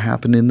whatever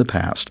happened in the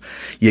past.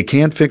 You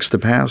can't fix the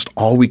past.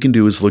 All we can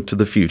do is look to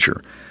the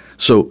future.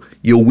 So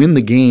you'll win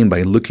the game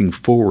by looking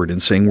forward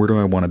and saying, where do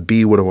I want to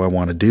be? What do I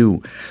want to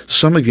do?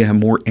 Some of you have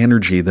more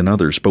energy than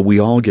others, but we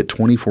all get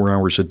 24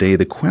 hours a day.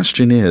 The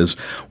question is,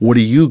 what are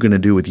you going to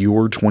do with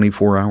your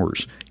 24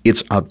 hours?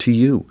 It's up to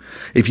you.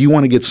 If you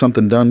want to get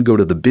something done, go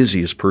to the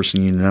busiest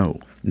person you know,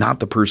 not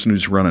the person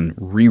who's watching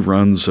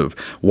reruns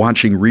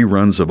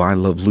of I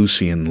Love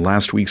Lucy and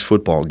last week's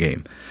football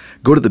game.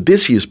 Go to the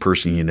busiest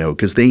person you know,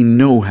 because they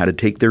know how to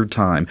take their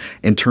time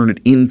and turn it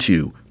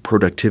into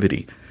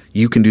productivity.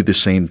 You can do the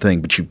same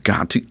thing, but you've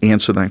got to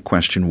answer that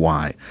question,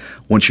 why.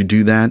 Once you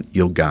do that,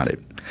 you'll got it.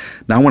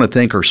 Now, I want to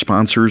thank our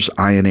sponsors,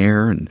 Ion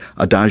Air and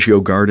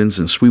Adagio Gardens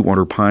and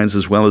Sweetwater Pines,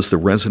 as well as the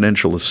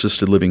Residential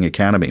Assisted Living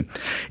Academy.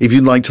 If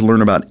you'd like to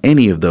learn about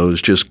any of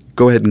those, just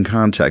go ahead and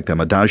contact them,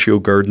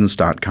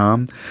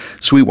 AdagioGardens.com,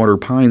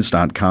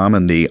 SweetwaterPines.com,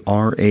 and the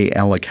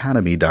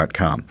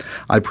RALAcademy.com.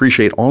 I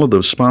appreciate all of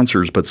those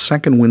sponsors, but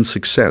Second Wind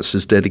Success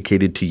is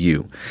dedicated to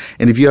you.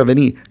 And if you have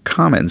any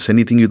comments,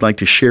 anything you'd like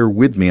to share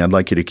with me, I'd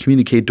like you to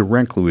communicate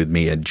directly with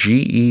me at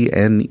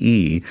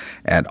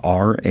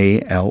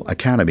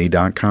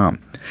GENE@RALAcademy.com.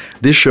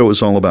 This show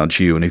is all about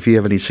you, and if you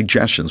have any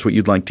suggestions, what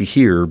you'd like to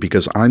hear,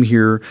 because I'm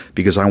here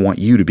because I want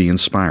you to be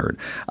inspired.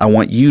 I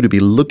want you to be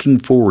looking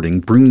forward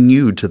and bringing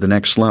you to the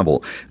next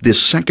level.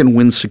 This Second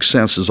Wind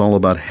Success is all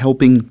about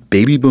helping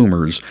baby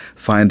boomers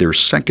find their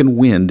second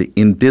wind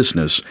in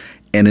business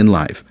and in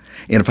life.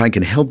 And if I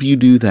can help you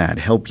do that,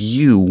 help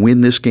you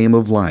win this game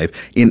of life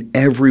in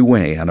every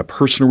way, on a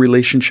personal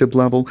relationship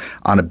level,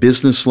 on a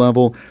business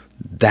level,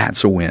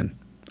 that's a win.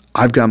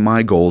 I've got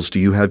my goals. Do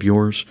you have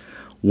yours?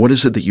 What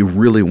is it that you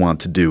really want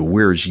to do?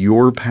 Where is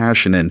your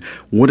passion, and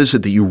what is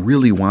it that you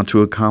really want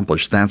to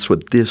accomplish? That's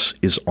what this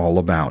is all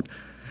about.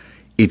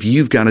 If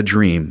you've got a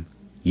dream,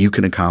 you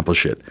can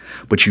accomplish it,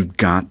 but you've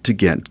got to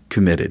get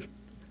committed.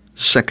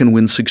 Second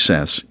Wind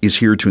Success is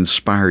here to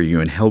inspire you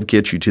and help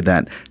get you to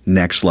that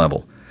next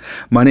level.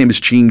 My name is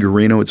Gene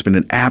Guarino. It's been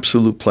an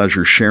absolute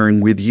pleasure sharing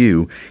with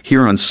you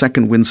here on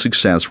Second Wind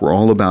Success. We're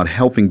all about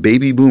helping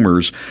baby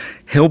boomers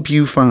help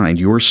you find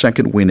your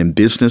second win in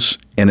business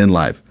and in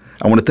life.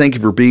 I want to thank you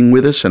for being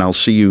with us, and I'll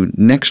see you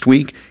next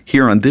week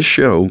here on this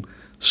show.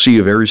 See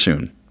you very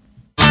soon.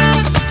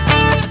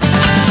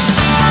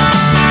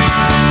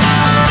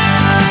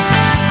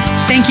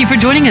 Thank you for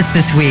joining us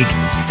this week.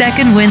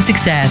 Second Wind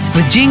Success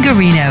with Gene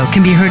Guarino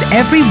can be heard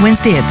every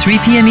Wednesday at 3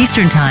 p.m.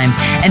 Eastern Time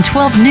and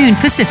 12 noon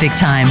Pacific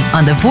Time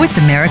on the Voice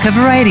America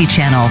Variety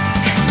Channel.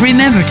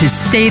 Remember to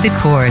stay the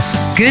course.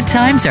 Good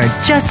times are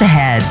just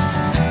ahead.